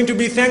is going to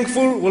be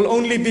thankful will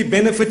only be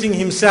benefiting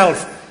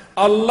himself.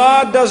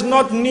 Allah does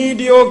not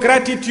need your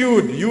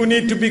gratitude. You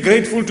need to be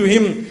grateful to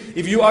Him.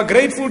 If you are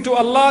grateful to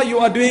Allah, you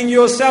are doing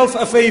yourself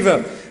a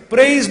favor.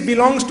 Praise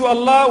belongs to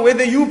Allah.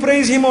 Whether you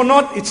praise Him or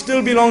not, it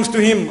still belongs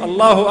to Him.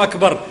 Allahu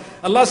Akbar.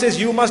 Allah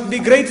says you must be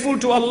grateful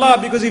to Allah,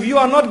 because if you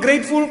are not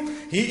grateful,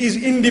 He is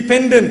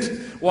independent.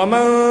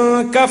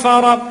 وَمَنْ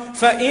كَفَرَ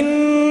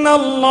فَإِنَّ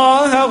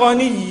اللَّهَ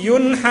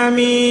غَنِيٌّ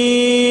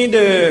حَمِيدٌ.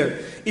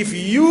 If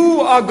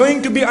you are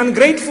going to be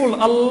ungrateful,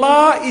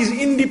 Allah is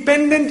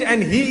independent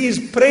and He is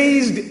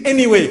praised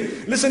anyway.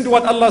 Listen to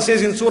what Allah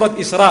says in Surah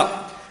Isra.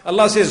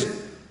 Allah says,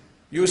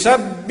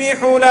 يُسَبِّحُ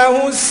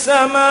لَهُ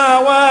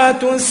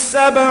السَّمَاوَاتُ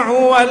السَّبْعُ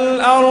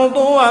وَالْأَرْضُ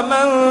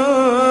وَمَنْ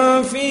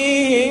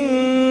فِيهِنَّ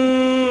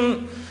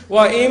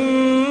وَإِن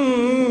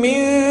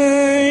مِّن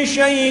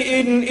شَيْءٍ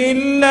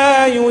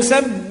إِلَّا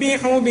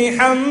يُسَبِّحُ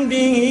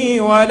بِحَمْدِهِ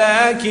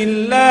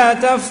وَلَكِنْ لَا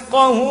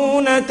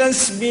تَفْقَهُونَ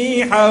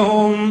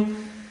تَسْبِيحَهُمْ.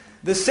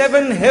 The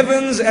seven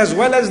heavens as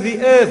well as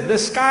the earth, the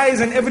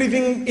skies and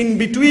everything in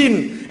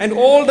between, and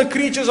all the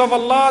creatures of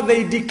Allah,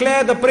 they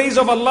declare the praise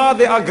of Allah.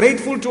 They are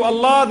grateful to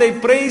Allah. They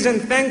praise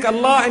and thank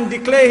Allah and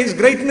declare His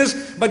greatness,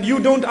 but you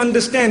don't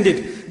understand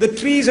it. The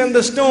trees and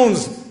the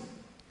stones,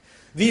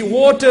 the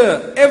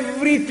water,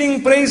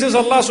 everything praises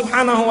Allah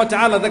subhanahu wa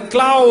ta'ala. The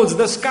clouds,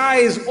 the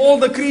skies, all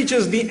the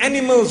creatures, the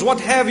animals, what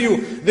have you,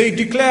 they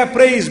declare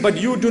praise, but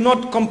you do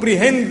not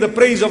comprehend the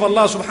praise of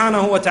Allah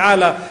subhanahu wa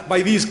ta'ala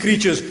by these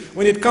creatures.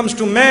 When it comes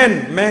to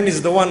man, man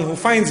is the one who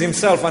finds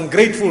himself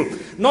ungrateful,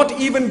 not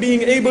even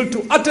being able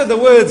to utter the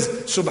words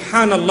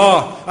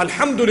Subhanallah,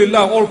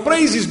 Alhamdulillah. All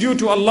praise is due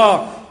to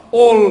Allah,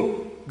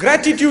 all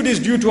gratitude is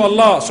due to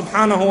Allah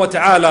subhanahu wa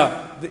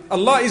ta'ala.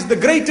 Allah is the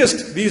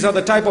greatest. These are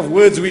the type of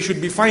words we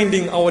should be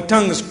finding our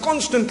tongues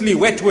constantly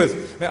wet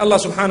with. May Allah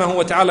subhanahu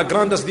wa ta'ala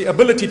grant us the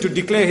ability to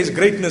declare His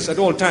greatness at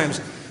all times.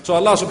 So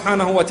Allah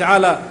subhanahu wa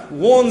ta'ala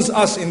warns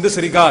us in this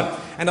regard.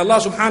 And Allah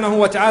subhanahu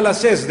wa ta'ala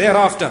says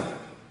thereafter,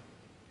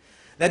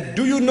 that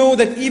do you know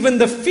that even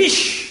the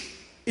fish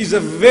is a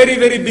very,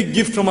 very big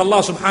gift from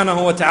Allah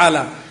subhanahu wa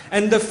ta'ala.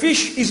 And the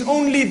fish is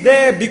only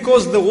there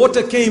because the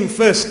water came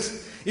first.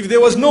 If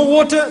there was no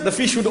water, the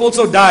fish would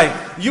also die.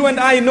 You and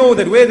I know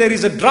that where there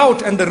is a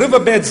drought and the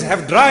riverbeds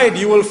have dried,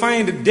 you will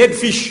find dead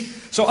fish.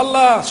 So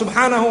Allah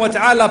subhanahu wa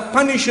ta'ala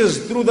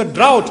punishes through the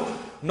drought,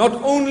 not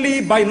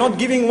only by not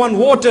giving one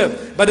water,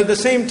 but at the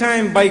same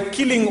time by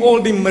killing all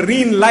the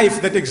marine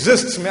life that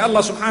exists. May Allah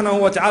subhanahu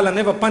wa ta'ala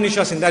never punish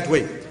us in that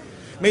way.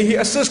 May He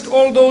assist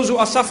all those who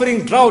are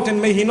suffering drought,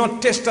 and may He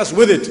not test us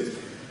with it.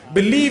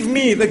 Believe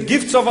me, the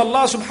gifts of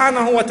Allah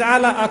subhanahu wa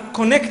ta'ala are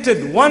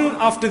connected one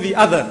after the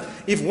other.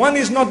 If one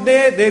is not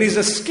there, there is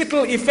a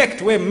skittle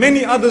effect where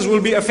many others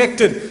will be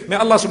affected. May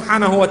Allah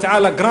subhanahu wa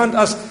ta'ala grant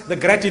us the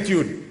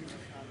gratitude.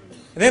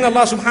 And then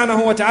Allah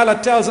subhanahu wa ta'ala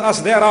tells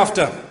us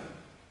thereafter,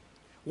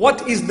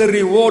 what is the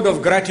reward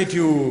of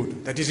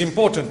gratitude? That is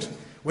important.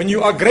 When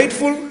you are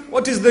grateful,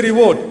 what is the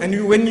reward?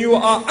 And when you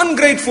are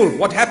ungrateful,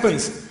 what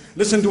happens?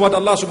 Listen to what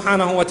Allah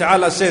subhanahu wa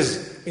ta'ala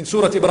says in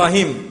Surah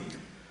Ibrahim.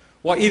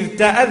 وَإِذْ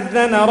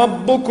تَأَذَّنَ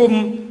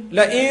رَبُّكُمْ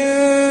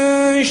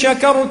لَإِن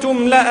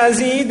شَكَرْتُمْ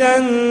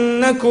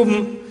لَأَزِيدَنَّكُمْ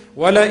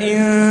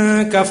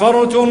وَلَإِن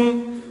كَفَرْتُمْ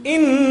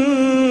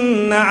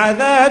إِنَّ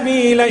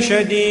عَذَابِي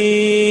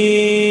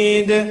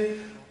لَشَدِيدٌ.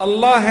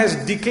 Allah has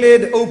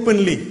declared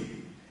openly,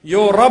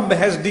 your Rabb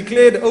has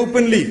declared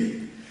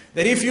openly,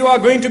 that if you are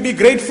going to be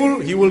grateful,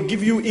 He will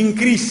give you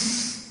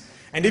increase.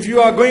 And if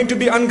you are going to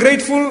be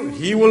ungrateful,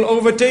 He will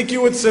overtake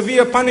you with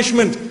severe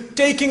punishment,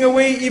 taking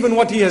away even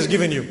what He has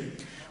given you.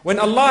 When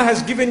Allah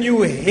has given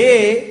you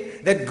hair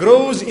that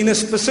grows in a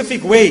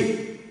specific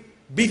way,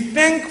 be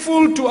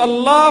thankful to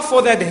Allah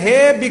for that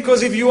hair,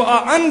 because if you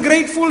are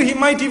ungrateful, He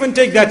might even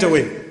take that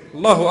away.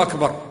 Allahu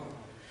Akbar.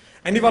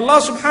 And if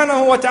Allah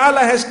subhanahu wa ta'ala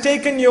has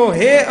taken your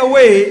hair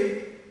away,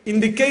 in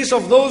the case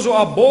of those who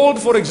are bald,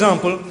 for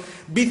example,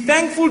 be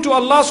thankful to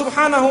Allah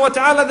subhanahu wa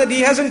ta'ala that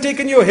He hasn't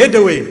taken your head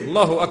away.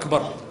 Allahu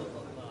Akbar.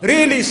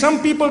 Really,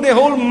 some people, their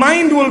whole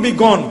mind will be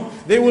gone.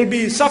 They will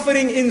be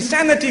suffering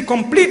insanity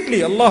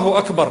completely. Allahu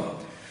Akbar.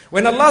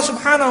 When Allah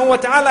subhanahu wa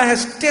ta'ala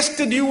has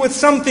tested you with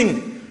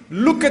something,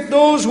 look at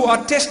those who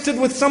are tested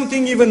with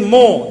something even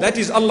more. That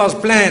is Allah's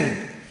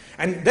plan.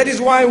 And that is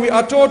why we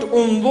are taught,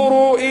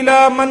 unzuru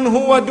ila man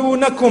huwa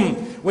dunakum.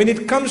 When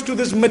it comes to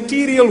this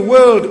material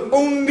world,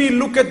 only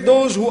look at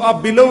those who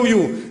are below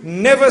you.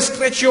 Never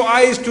stretch your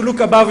eyes to look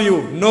above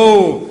you.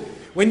 No.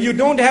 When you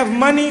don't have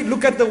money,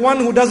 look at the one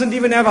who doesn't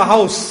even have a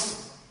house.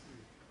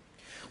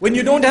 When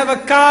you don't have a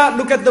car,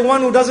 look at the one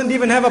who doesn't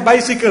even have a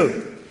bicycle.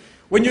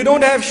 When you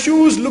don't have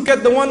shoes, look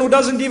at the one who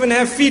doesn't even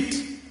have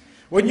feet.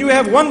 When you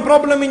have one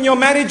problem in your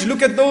marriage,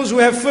 look at those who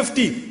have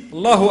 50.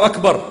 Allahu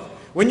Akbar.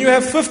 When you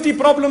have 50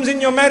 problems in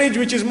your marriage,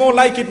 which is more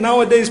like it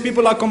nowadays,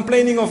 people are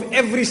complaining of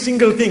every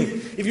single thing.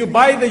 If you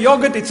buy the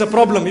yogurt, it's a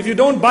problem. If you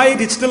don't buy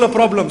it, it's still a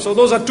problem. So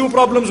those are two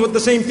problems with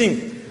the same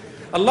thing.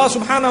 Allah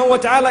subhanahu wa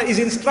ta'ala is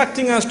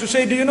instructing us to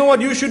say, do you know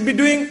what you should be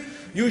doing?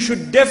 You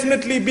should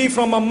definitely be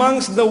from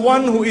amongst the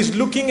one who is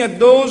looking at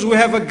those who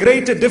have a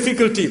greater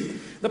difficulty.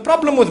 The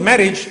problem with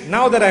marriage,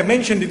 now that I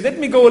mentioned it, let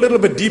me go a little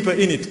bit deeper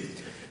in it.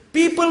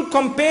 People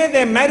compare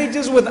their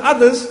marriages with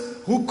others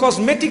who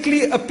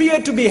cosmetically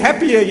appear to be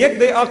happier, yet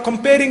they are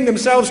comparing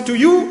themselves to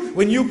you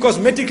when you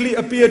cosmetically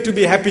appear to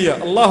be happier.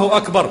 Allahu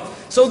Akbar.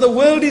 So the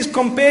world is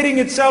comparing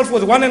itself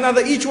with one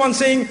another, each one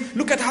saying,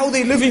 look at how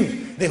they're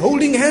living. They're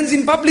holding hands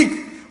in public.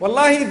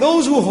 Wallahi,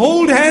 those who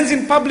hold hands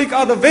in public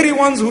are the very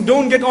ones who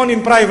don't get on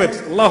in private.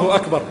 Allahu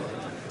Akbar.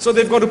 So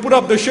they've got to put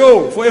up the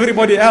show for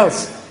everybody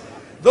else.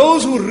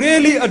 Those who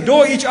really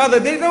adore each other,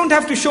 they don't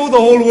have to show the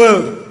whole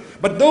world.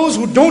 But those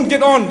who don't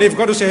get on, they've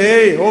got to say,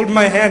 hey, hold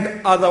my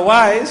hand.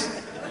 Otherwise,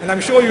 and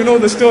I'm sure you know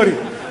the story.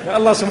 May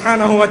Allah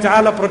subhanahu wa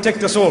ta'ala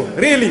protect us all.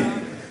 Really.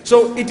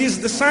 So it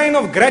is the sign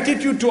of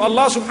gratitude to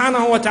Allah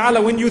subhanahu wa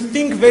ta'ala when you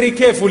think very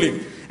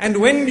carefully. And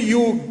when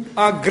you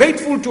are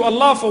grateful to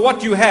Allah for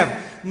what you have,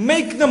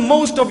 make the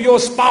most of your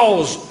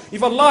spouse.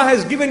 If Allah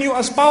has given you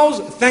a spouse,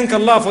 thank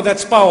Allah for that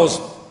spouse.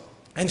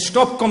 And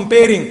stop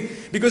comparing.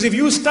 Because if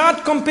you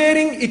start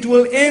comparing, it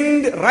will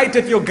end right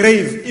at your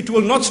grave. It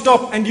will not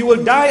stop and you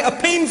will die a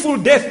painful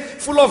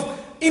death full of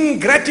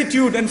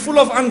ingratitude and full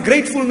of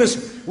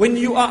ungratefulness. When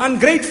you are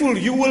ungrateful,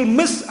 you will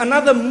miss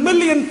another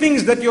million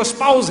things that your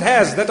spouse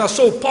has that are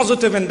so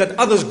positive and that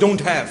others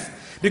don't have.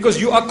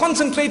 Because you are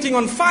concentrating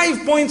on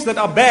 5 points that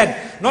are bad,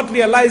 not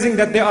realizing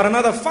that there are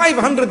another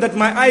 500 that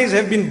my eyes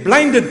have been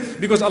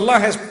blinded because Allah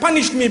has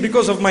punished me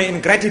because of my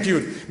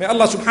ingratitude. May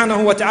Allah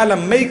subhanahu wa ta'ala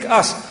make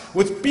us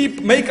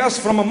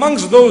from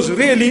amongst those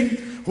really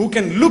who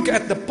can look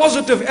at the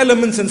positive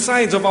elements and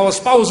sides of our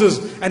spouses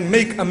and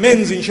make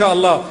amends,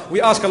 inshallah.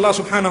 We ask Allah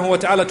subhanahu wa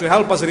ta'ala to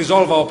help us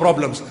resolve our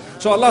problems.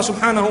 So Allah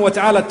subhanahu wa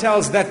ta'ala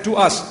tells that to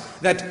us,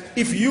 that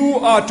if you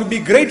are to be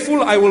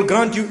grateful, I will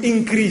grant you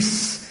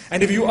increase.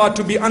 And if you are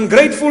to be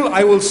ungrateful,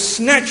 I will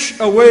snatch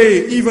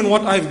away even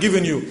what I've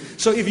given you.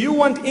 So if you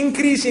want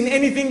increase in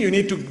anything, you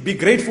need to be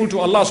grateful to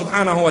Allah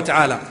subhanahu wa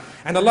ta'ala.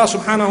 And Allah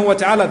subhanahu wa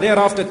ta'ala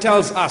thereafter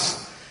tells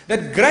us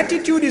that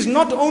gratitude is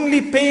not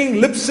only paying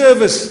lip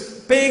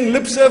service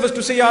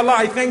to say, Ya Allah,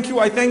 I thank you,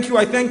 I thank you,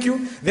 I thank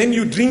you. Then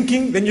you're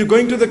drinking, then you're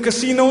going to the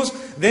casinos,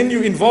 then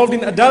you're involved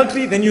in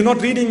adultery, then you're not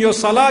reading your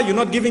salah, you're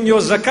not giving your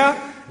zakah.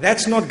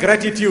 That's not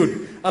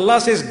gratitude. Allah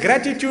says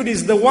gratitude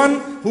is the one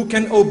who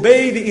can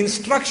obey the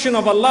instruction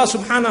of Allah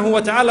subhanahu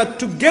wa ta'ala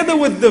together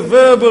with the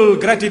verbal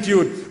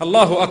gratitude.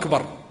 Allahu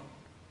Akbar.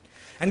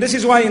 And this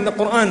is why in the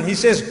Quran He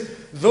says,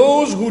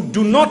 those who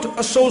do not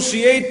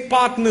associate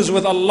partners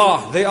with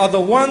Allah, they are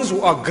the ones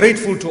who are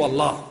grateful to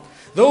Allah.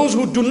 Those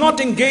who do not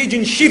engage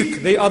in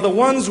shirk, they are the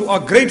ones who are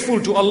grateful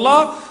to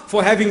Allah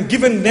for having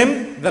given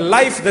them the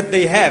life that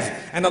they have.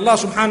 And Allah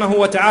subhanahu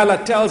wa ta'ala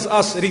tells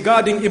us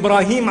regarding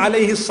Ibrahim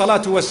alayhi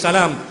salatu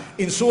wassalam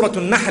in Surah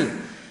An-Nahl,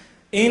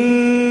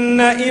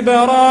 Inna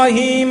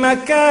Ibrahim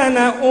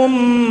kana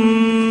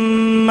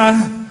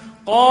ummah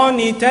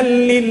qanitan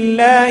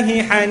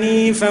lillahi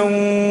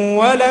hanifan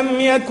wa lam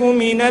yaku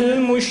minal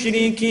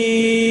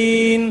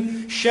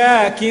mushrikeen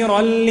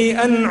shakiran li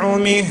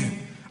an'umih.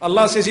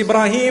 Allah says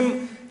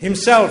Ibrahim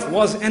himself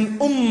was an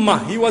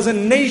ummah. He was a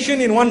nation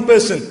in one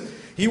person.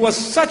 He was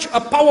such a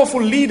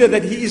powerful leader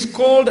that he is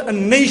called a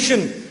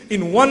nation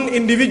in one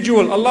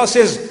individual. Allah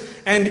says,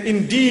 and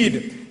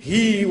indeed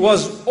he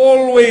was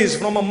always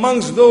from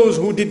amongst those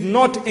who did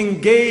not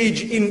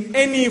engage in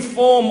any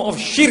form of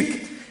shirk.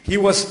 He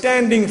was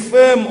standing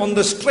firm on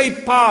the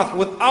straight path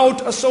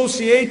without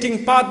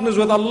associating partners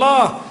with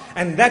Allah.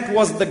 And that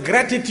was the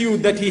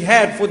gratitude that he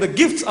had for the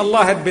gifts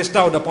Allah had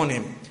bestowed upon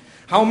him.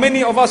 How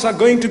many of us are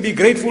going to be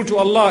grateful to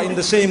Allah in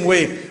the same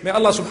way? May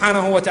Allah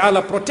subhanahu wa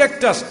ta'ala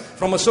protect us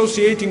from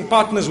associating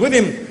partners with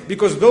Him.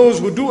 Because those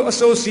who do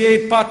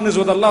associate partners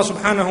with Allah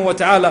subhanahu wa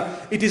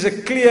ta'ala, it is a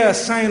clear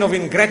sign of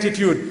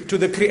ingratitude to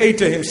the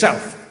Creator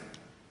Himself.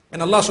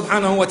 And Allah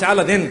subhanahu wa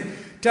ta'ala then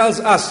tells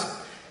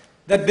us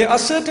that there are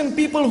certain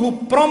people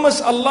who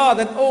promise Allah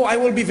that, oh, I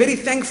will be very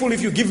thankful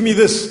if you give me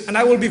this, and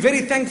I will be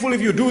very thankful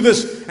if you do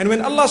this. And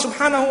when Allah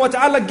subhanahu wa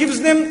ta'ala gives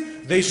them,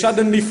 they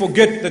suddenly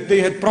forget that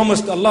they had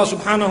promised Allah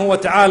subhanahu wa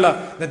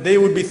ta'ala that they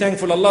would be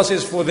thankful. Allah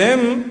says for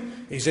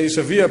them, He says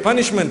severe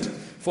punishment.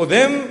 For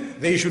them,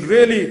 they should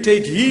really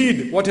take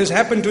heed what has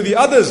happened to the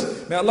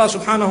others. May Allah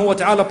subhanahu wa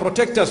ta'ala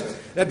protect us.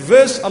 That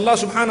verse Allah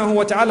subhanahu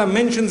wa ta'ala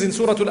mentions in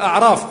Surah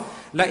Al-A'raf,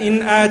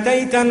 لَإِنْ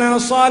آتَيْتَنَا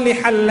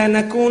صَالِحًا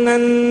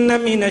لَنَكُونَنَّ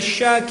مِنَ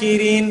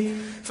الشَّاكِرِينَ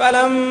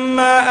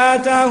فَلَمَّا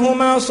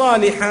آتَاهُمَا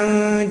صَالِحًا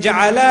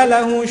جَعَلَا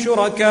لَهُ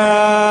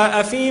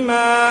شُرَكَاءَ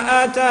فِيمَا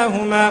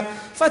آتَاهُمَا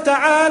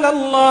فَتَعَالَى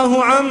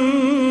اللَّهُ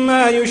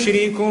عَمَّا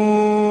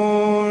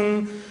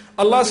يُشْرِكُونَ.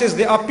 Allah says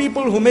there are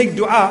people who make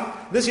dua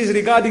This is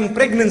regarding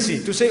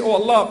pregnancy. To say, oh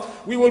Allah,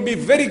 we will be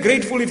very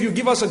grateful if you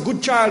give us a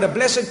good child, a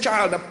blessed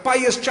child, a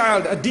pious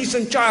child, a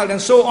decent child, and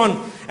so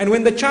on. And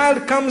when the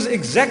child comes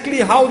exactly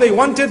how they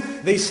wanted,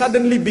 they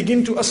suddenly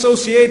begin to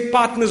associate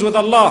partners with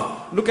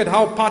Allah. Look at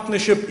how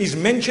partnership is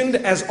mentioned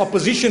as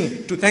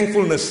opposition to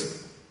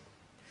thankfulness.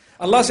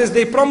 Allah says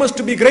they promised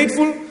to be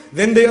grateful,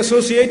 then they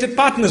associated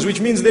partners,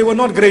 which means they were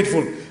not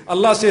grateful.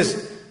 Allah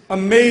says,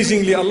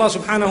 amazingly, Allah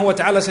subhanahu wa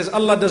ta'ala says,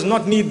 Allah does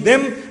not need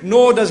them,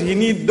 nor does He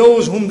need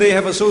those whom they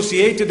have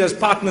associated as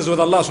partners with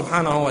Allah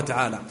subhanahu wa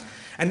ta'ala.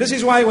 And this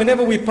is why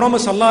whenever we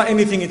promise Allah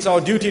anything, it's our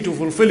duty to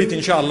fulfill it,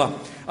 inshallah.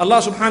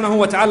 Allah subhanahu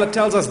wa ta'ala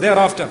tells us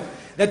thereafter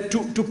that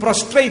to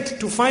prostrate,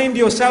 to find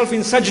yourself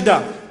in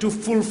sajda, to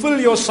fulfill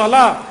your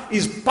salah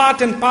is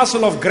part and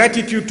parcel of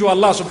gratitude to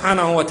Allah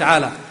subhanahu wa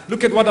ta'ala.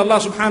 Look at what Allah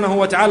subhanahu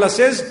wa ta'ala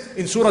says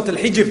in Surah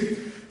Al-Hijr.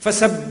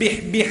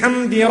 فَسَبِّحْ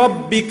بِحَمْدِ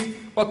رَبِّكَ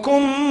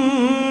وَكُمْ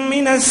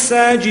مِنَ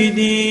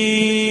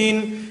السَّاجِدِينَ.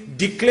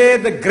 Declare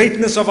the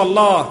greatness of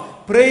Allah,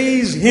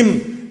 praise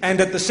Him, and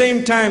at the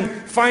same time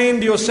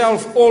find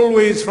yourself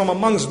always from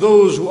amongst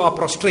those who are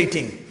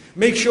prostrating.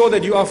 Make sure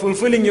that you are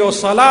fulfilling your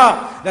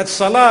salah. That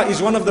salah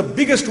is one of the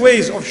biggest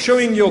ways of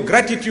showing your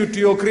gratitude to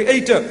your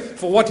Creator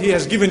for what He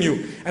has given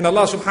you. And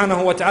Allah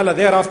subhanahu wa ta'ala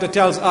thereafter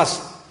tells us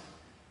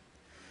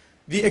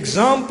the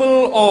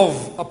example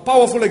of, a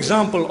powerful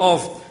example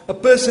of a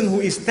person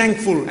who is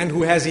thankful and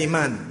who has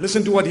iman.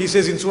 Listen to what he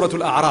says in Surah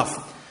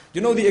Al-A'raf.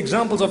 You know, the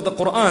examples of the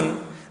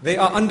Quran, they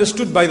are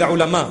understood by the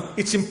ulama.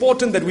 It's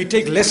important that we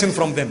take lesson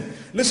from them.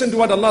 Listen to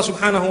what Allah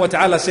subhanahu wa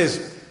ta'ala says.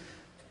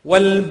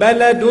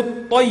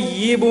 وَالْبَلَدُ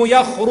الطَّيِّبُ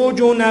يَخْرُجُ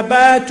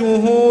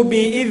نَبَاتُهُ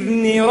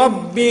بِإِذْنِ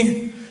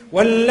رَبِّهِ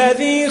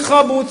وَالَّذِي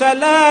خَبُثَ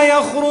لَا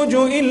يَخْرُجُ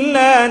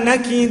إِلَّا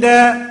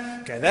نَكِدًا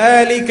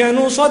كَذَلِكَ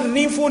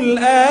نُصَرِّفُ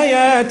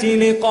الْآيَاتِ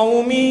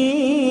لِقَوْمٍ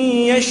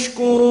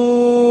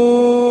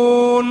يَشْكُرُونَ.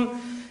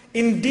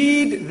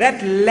 Indeed,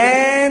 that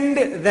land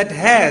that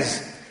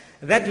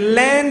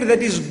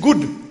is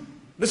good.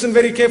 Listen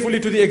very carefully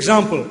to the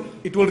example.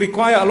 It will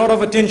require a lot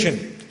of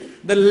attention.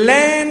 The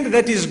land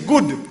that is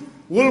good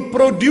will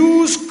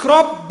produce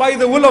crop by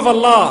the will of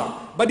Allah.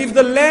 But if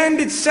the land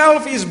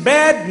itself is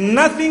bad,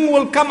 nothing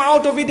will come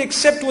out of it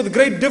except with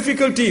great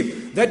difficulty.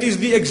 That is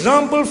the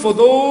example for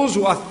those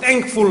who are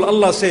thankful,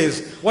 Allah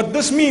says. What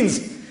this means,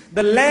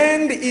 the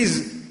land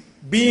is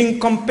being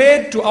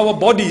compared to our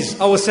bodies,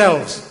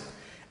 ourselves.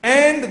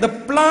 And the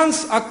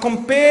plants are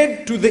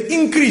compared to the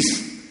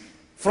increase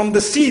from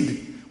the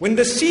seed. When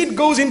the seed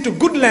goes into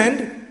good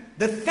land,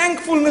 the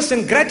thankfulness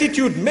and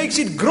gratitude makes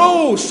it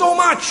grow so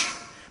much.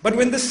 But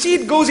when the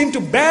seed goes into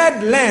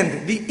bad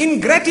land, the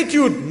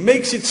ingratitude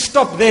makes it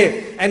stop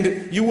there,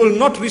 and you will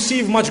not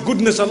receive much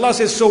goodness. Allah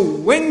says, so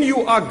when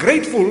you are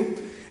grateful,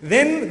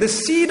 then the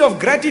seed of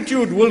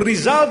gratitude will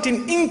result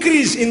in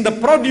increase in the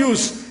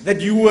produce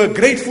that you were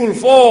grateful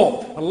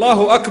for.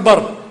 Allahu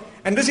Akbar.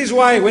 And this is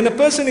why when a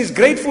person is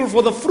grateful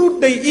for the fruit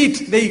they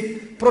eat, they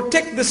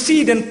protect the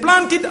seed and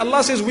plant it.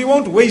 Allah says, we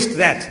won't waste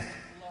that.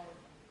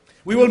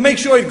 We will make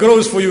sure it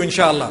grows for you,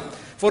 inshallah.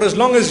 For as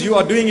long as you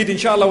are doing it,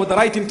 inshallah, with the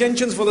right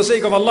intentions for the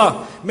sake of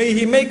Allah, may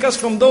He make us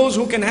from those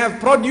who can have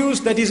produce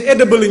that is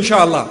edible,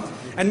 inshallah.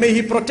 And may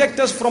He protect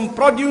us from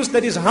produce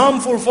that is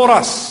harmful for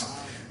us.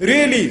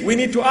 Really, we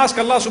need to ask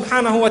Allah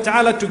subhanahu wa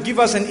ta'ala to give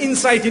us an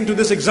insight into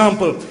this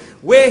example,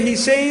 where He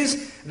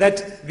says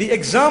that the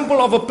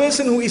example of a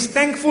person who is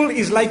thankful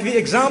is like the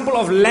example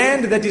of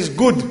land that is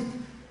good.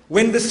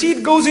 When the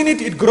seed goes in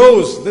it, it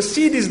grows. The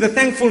seed is the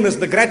thankfulness,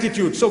 the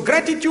gratitude. So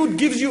gratitude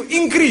gives you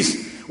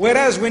increase.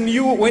 Whereas when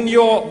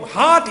your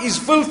heart is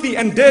filthy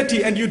and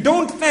dirty and you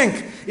don't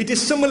thank, it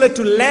is similar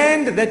to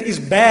land that is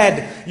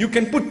bad. You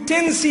can put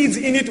 10 seeds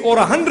in it or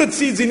 100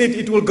 seeds in it,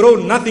 it will grow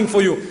nothing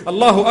for you.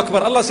 Allahu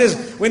Akbar. Allah says,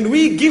 when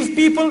we give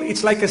people,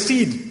 it's like a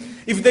seed.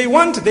 If they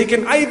want, they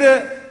can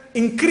either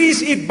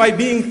increase it by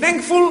being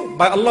thankful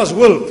by Allah's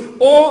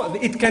will, or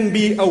it can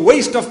be a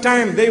waste of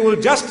time. They will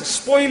just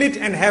spoil it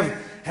and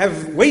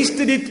have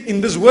wasted it in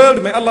this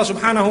world. May Allah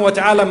subhanahu wa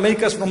ta'ala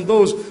make us from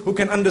those who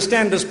can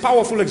understand this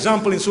powerful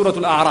example in Surah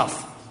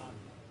Al-A'raf.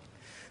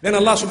 Then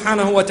Allah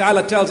subhanahu wa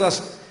ta'ala tells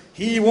us,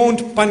 He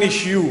won't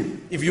punish you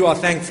if you are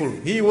thankful.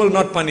 He will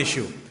not punish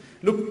you.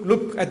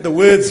 Look at the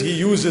words He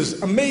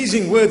uses.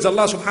 Amazing words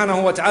Allah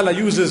subhanahu wa ta'ala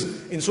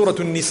uses in Surah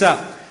An-Nisa.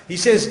 He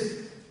says,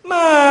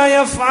 مَا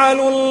يَفْعَلُ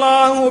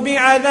اللَّهُ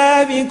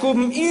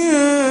بِعَذَابِكُمْ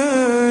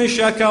إِن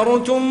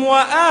شَكَرْتُمْ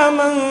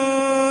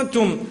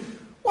وَآمَنْتُمْ.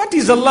 What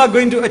is Allah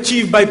going to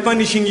achieve by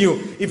punishing you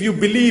if you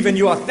believe and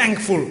you are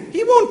thankful?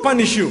 He won't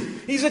punish you.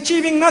 He's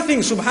achieving nothing,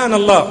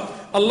 subhanallah.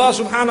 Allah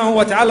subhanahu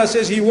wa ta'ala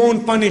says He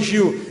won't punish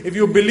you if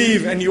you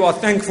believe and you are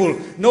thankful.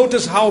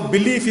 Notice how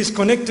belief is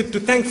connected to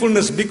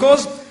thankfulness,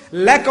 because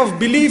lack of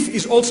belief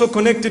is also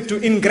connected to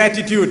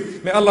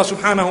ingratitude. May Allah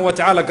subhanahu wa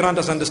ta'ala grant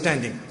us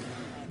understanding.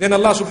 Then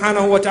Allah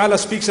subhanahu wa ta'ala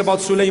speaks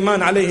about Sulaiman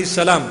alayhi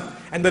salam.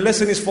 And the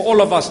lesson is for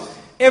all of us.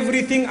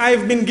 Everything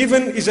I've been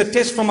given is a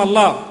test from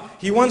Allah.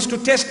 He wants to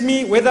test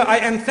me whether I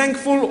am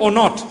thankful or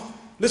not.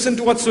 Listen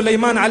to what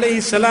Sulaiman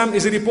alayhi salam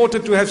is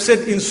reported to have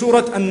said in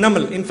Surah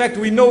An-Naml. In fact,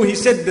 we know he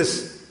said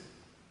this.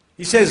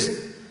 He says,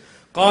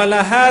 قال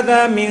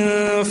هذا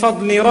من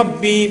فضل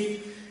ربي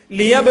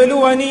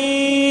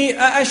ليبلوني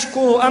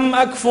أأشكر أم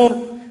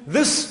أكفر.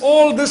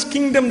 All this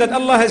kingdom that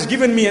Allah has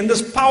given me and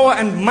this power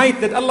and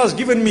might that Allah has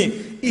given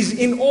me is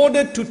in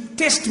order to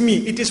test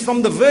me. It is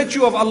from the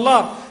virtue of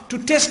Allah to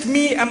test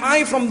me. Am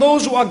I from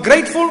those who are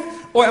grateful,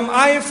 or am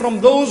I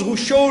from those who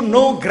show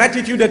no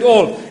gratitude at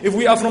all? If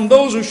we are from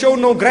those who show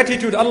no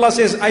gratitude, Allah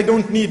says, I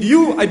don't need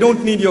you, I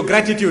don't need your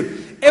gratitude.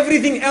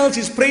 Everything else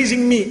is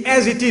praising me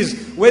as it is.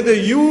 Whether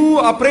you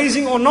are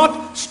praising or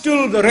not,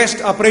 still the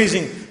rest are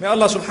praising. May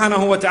Allah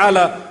subhanahu wa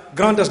ta'ala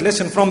grant us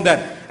lesson from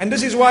that. And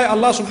this is why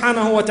Allah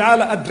subhanahu wa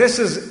ta'ala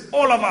addresses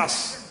all of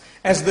us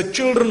as the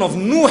children of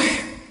Nuh.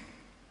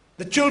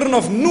 The children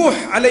of Nuh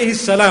alayhi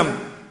salam.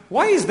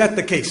 Why is that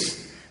the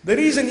case? The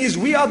reason is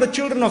we are the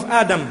children of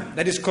Adam.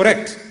 That is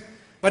correct.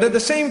 But at the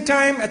same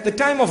time, at the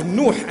time of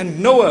Nuh and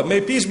Noah, may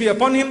peace be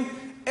upon him,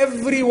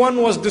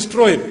 everyone was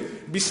destroyed,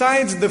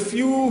 besides the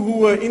few who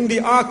were in the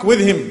ark with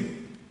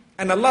him.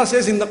 And Allah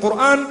says in the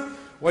Quran,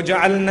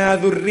 وَجَعَلْنَا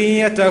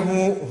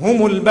ذُرِّيَّتَهُ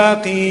هُمُ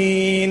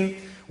الْبَاقِينَ.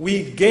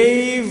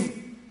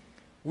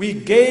 We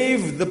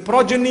gave the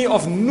progeny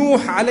of Nuh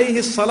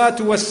alayhi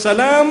salatu was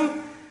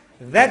salam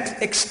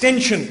that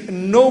extension,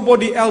 and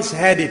nobody else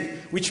had it.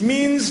 Which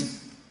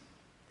means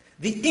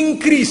the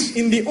increase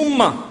in the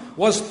ummah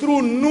was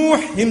through Nuh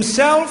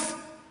himself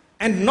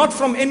and not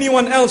from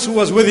anyone else who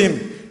was with him.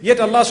 Yet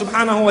Allah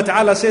subhanahu wa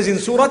ta'ala says in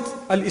Surah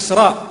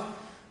Al-Isra,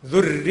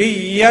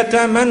 ذُرِّيَّةَ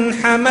مَنْ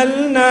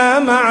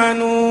حَمَلْنَا مَعَ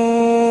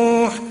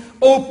نُوحٍ.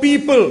 O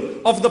people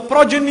of the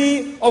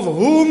progeny of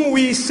whom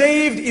we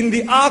saved in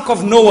the ark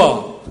of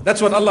Noah.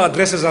 That's what Allah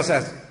addresses us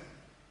as.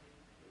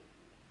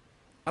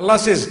 Allah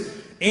says,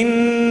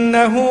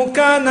 إِنَّهُ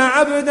كَانَ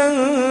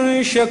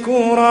عَبْدًا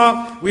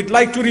شَكُورًا. We'd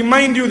like to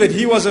remind you that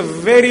he was a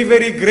very,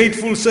 very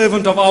grateful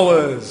servant of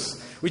ours.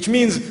 Which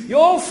means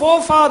your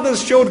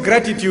forefathers showed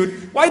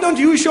gratitude. Why don't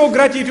you show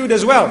gratitude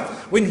as well?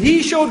 When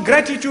he showed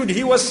gratitude,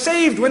 he was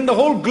saved when the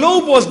whole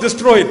globe was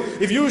destroyed.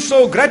 If you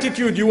show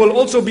gratitude, you will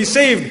also be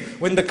saved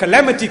when the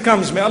calamity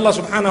comes. May Allah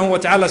subhanahu wa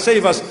ta'ala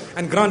save us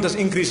and grant us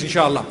increase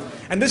inshallah.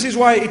 And this is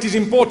why it is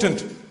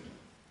important.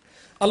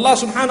 Allah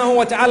subhanahu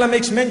wa ta'ala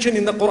makes mention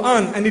in the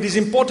Quran, and it is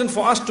important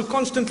for us to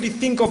constantly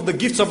think of the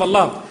gifts of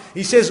Allah.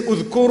 He says,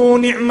 اذكروا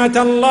نعمة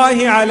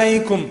الله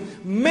عليكم.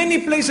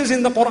 Many places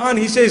in the Quran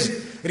he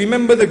says,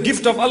 remember the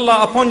gift of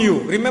Allah upon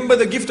you. Remember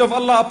the gift of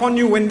Allah upon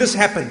you when this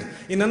happened.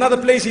 In another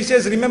place he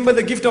says, remember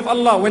the gift of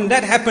Allah when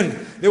that happened.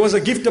 There was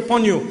a gift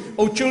upon you.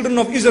 O children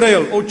of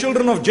Israel, O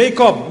children of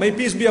Jacob, may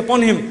peace be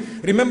upon him.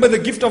 Remember the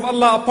gift of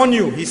Allah upon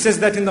you. He says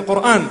that in the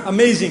Quran.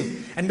 Amazing.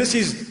 And this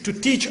is to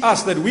teach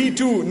us that we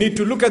too need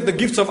to look at the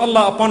gifts of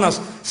Allah upon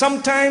us.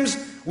 Sometimes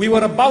we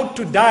were about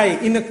to die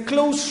in a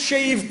close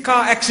shave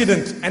car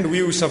accident and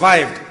we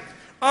survived.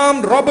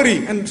 Armed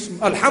robbery and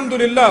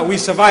alhamdulillah we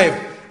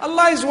survived.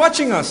 Allah is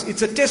watching us.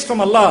 It's a test from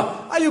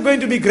Allah. Are you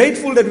going to be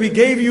grateful that we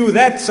gave you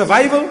that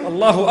survival?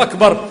 Allahu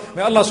Akbar.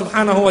 May Allah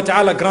subhanahu wa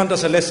ta'ala grant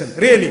us a lesson.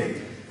 Really.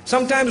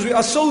 Sometimes we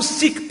are so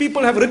sick,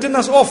 people have written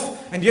us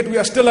off, and yet we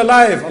are still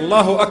alive.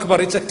 Allahu Akbar.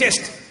 It's a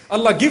test.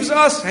 Allah gives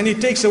us and He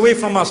takes away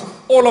from us.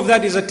 All of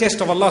that is a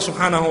test of Allah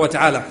subhanahu wa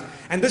ta'ala.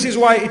 And this is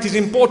why it is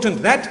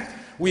important that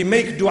we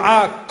make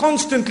dua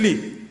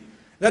constantly.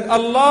 That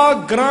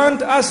Allah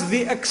grant us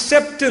the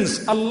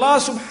acceptance. Allah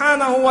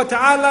subhanahu wa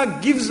ta'ala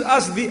gives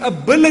us the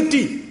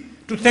ability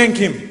to thank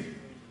Him.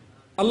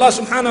 Allah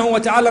subhanahu wa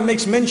ta'ala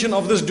makes mention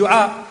of this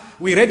dua.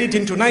 We read it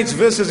in tonight's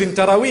verses in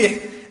Taraweeh.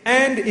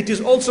 And it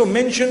is also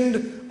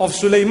mentioned of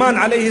Sulaiman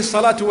alayhi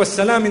salatu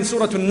wassalam in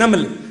Surah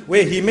An-Naml,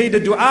 where he made a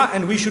dua,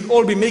 and we should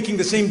all be making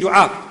the same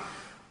dua.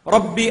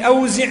 رَبِّ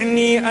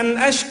أَوْزِعْنِي أَنْ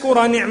أَشْكُرَ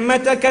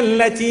نِعْمَتَكَ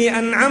الَّتِي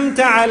أَنْعَمْتَ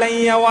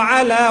عَلَيَّ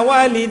وَعَلَى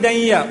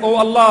وَالِدَيَّ. O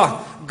Allah,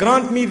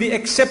 grant me the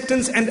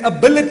acceptance and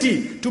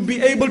ability to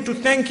be able to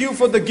thank you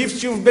for the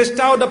gifts you've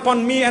bestowed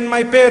upon me and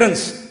my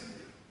parents.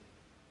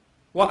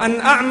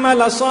 وَأَنْ أَعْمَلَ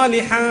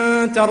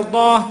صَالِحًا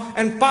تَرْضَاهُ.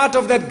 And part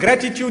of that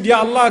gratitude, Ya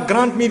Allah,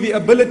 grant me the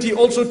ability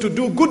also to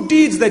do good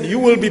deeds that you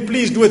will be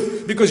pleased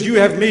with, because you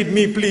have made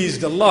me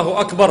pleased. Allahu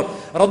Akbar.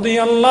 رَضِيَ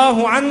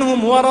اللَّهُ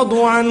عَنْهُمْ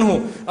وَرَضُوا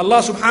عَنْهُ.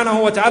 Allah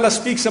subhanahu wa ta'ala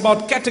speaks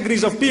about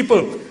categories of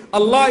people.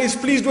 Allah is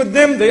pleased with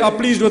them, they are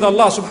pleased with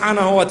Allah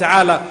subhanahu wa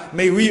ta'ala.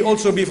 May we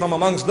also be from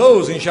amongst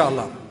those,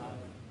 inshallah.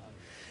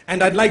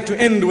 And I'd like to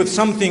end with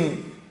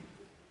something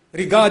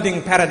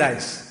regarding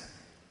paradise.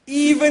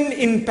 Even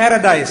in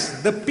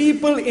paradise, the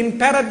people in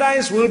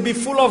paradise will be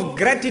full of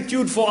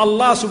gratitude for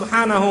Allah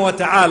subhanahu wa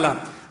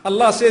ta'ala.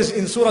 Allah says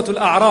in Surah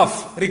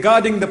Al-A'raf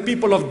regarding the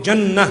people of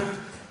Jannah,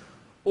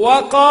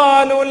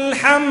 وَقَالُوا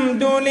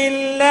الْحَمْدُ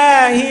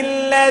لِلَّهِ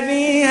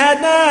الَّذِي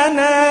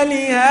هَدَانَا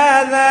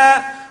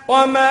لِهَذَا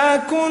وَمَا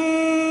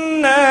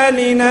كُنَّا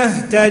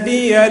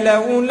لِنَهْتَدِيَ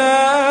لَوْلَا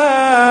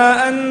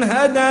أَنْ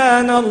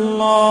هَدَانَا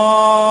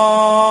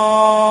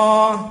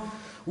اللَّهُ.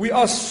 We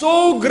are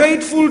so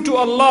grateful to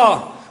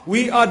Allah.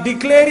 We are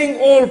declaring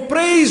all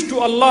praise to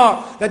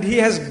Allah that He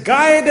has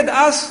guided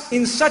us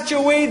in such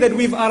a way that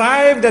we've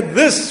arrived at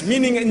this,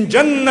 meaning in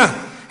Jannah.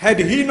 Had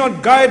He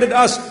not guided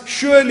us,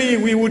 surely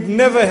we would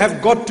never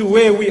have got to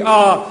where we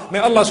are. May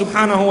Allah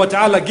subhanahu wa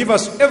ta'ala give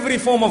us every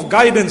form of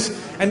guidance.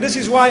 And this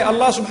is why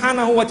Allah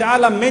subhanahu wa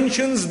ta'ala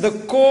mentions the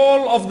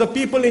call of the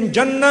people in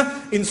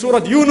Jannah in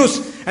Surah Yunus.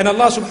 And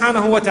Allah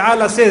subhanahu wa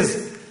ta'ala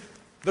says,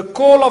 the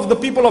call of the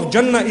people of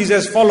Jannah is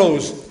as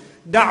follows.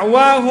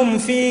 Da'wahum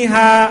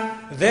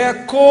fiha,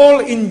 their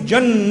call in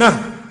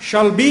Jannah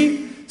shall be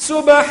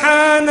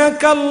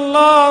Subhanaka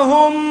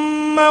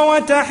Allahumma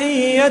wa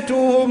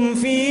tahiyyatuhum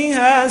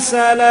fiha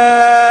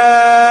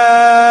salam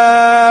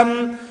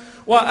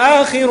wa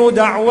akhiru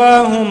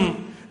da'wahum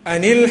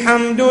anil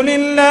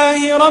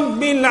hamdulillahi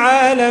rabbil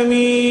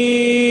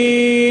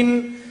alameen.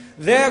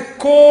 Their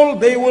call,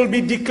 they will be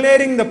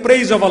declaring the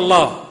praise of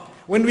Allah.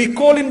 When we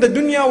call in the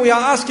dunya, we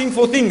are asking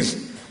for things.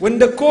 When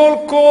the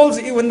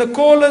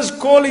callers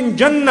call in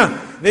Jannah,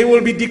 they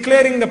will be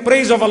declaring the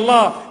praise of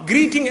Allah,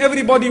 greeting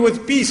everybody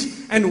with peace.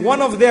 And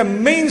one of their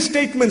main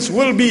statements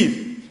will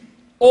be,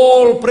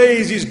 all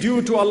praise is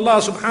due to Allah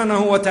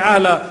subhanahu wa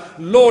ta'ala,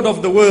 Lord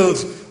of the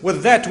worlds.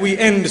 With that we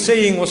end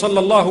saying, wa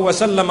sallallahu wa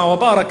sallama wa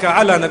baraka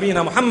ala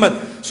nabiyyina Muhammad,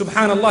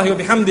 subhanallahi wa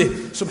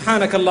bihamdih,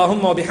 subhanaka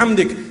Allahumma wa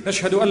bihamdik,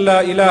 nashhadu an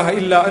la ilaha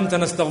illa anta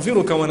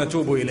nastaghfiruka wa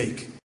natubu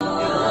ilayk.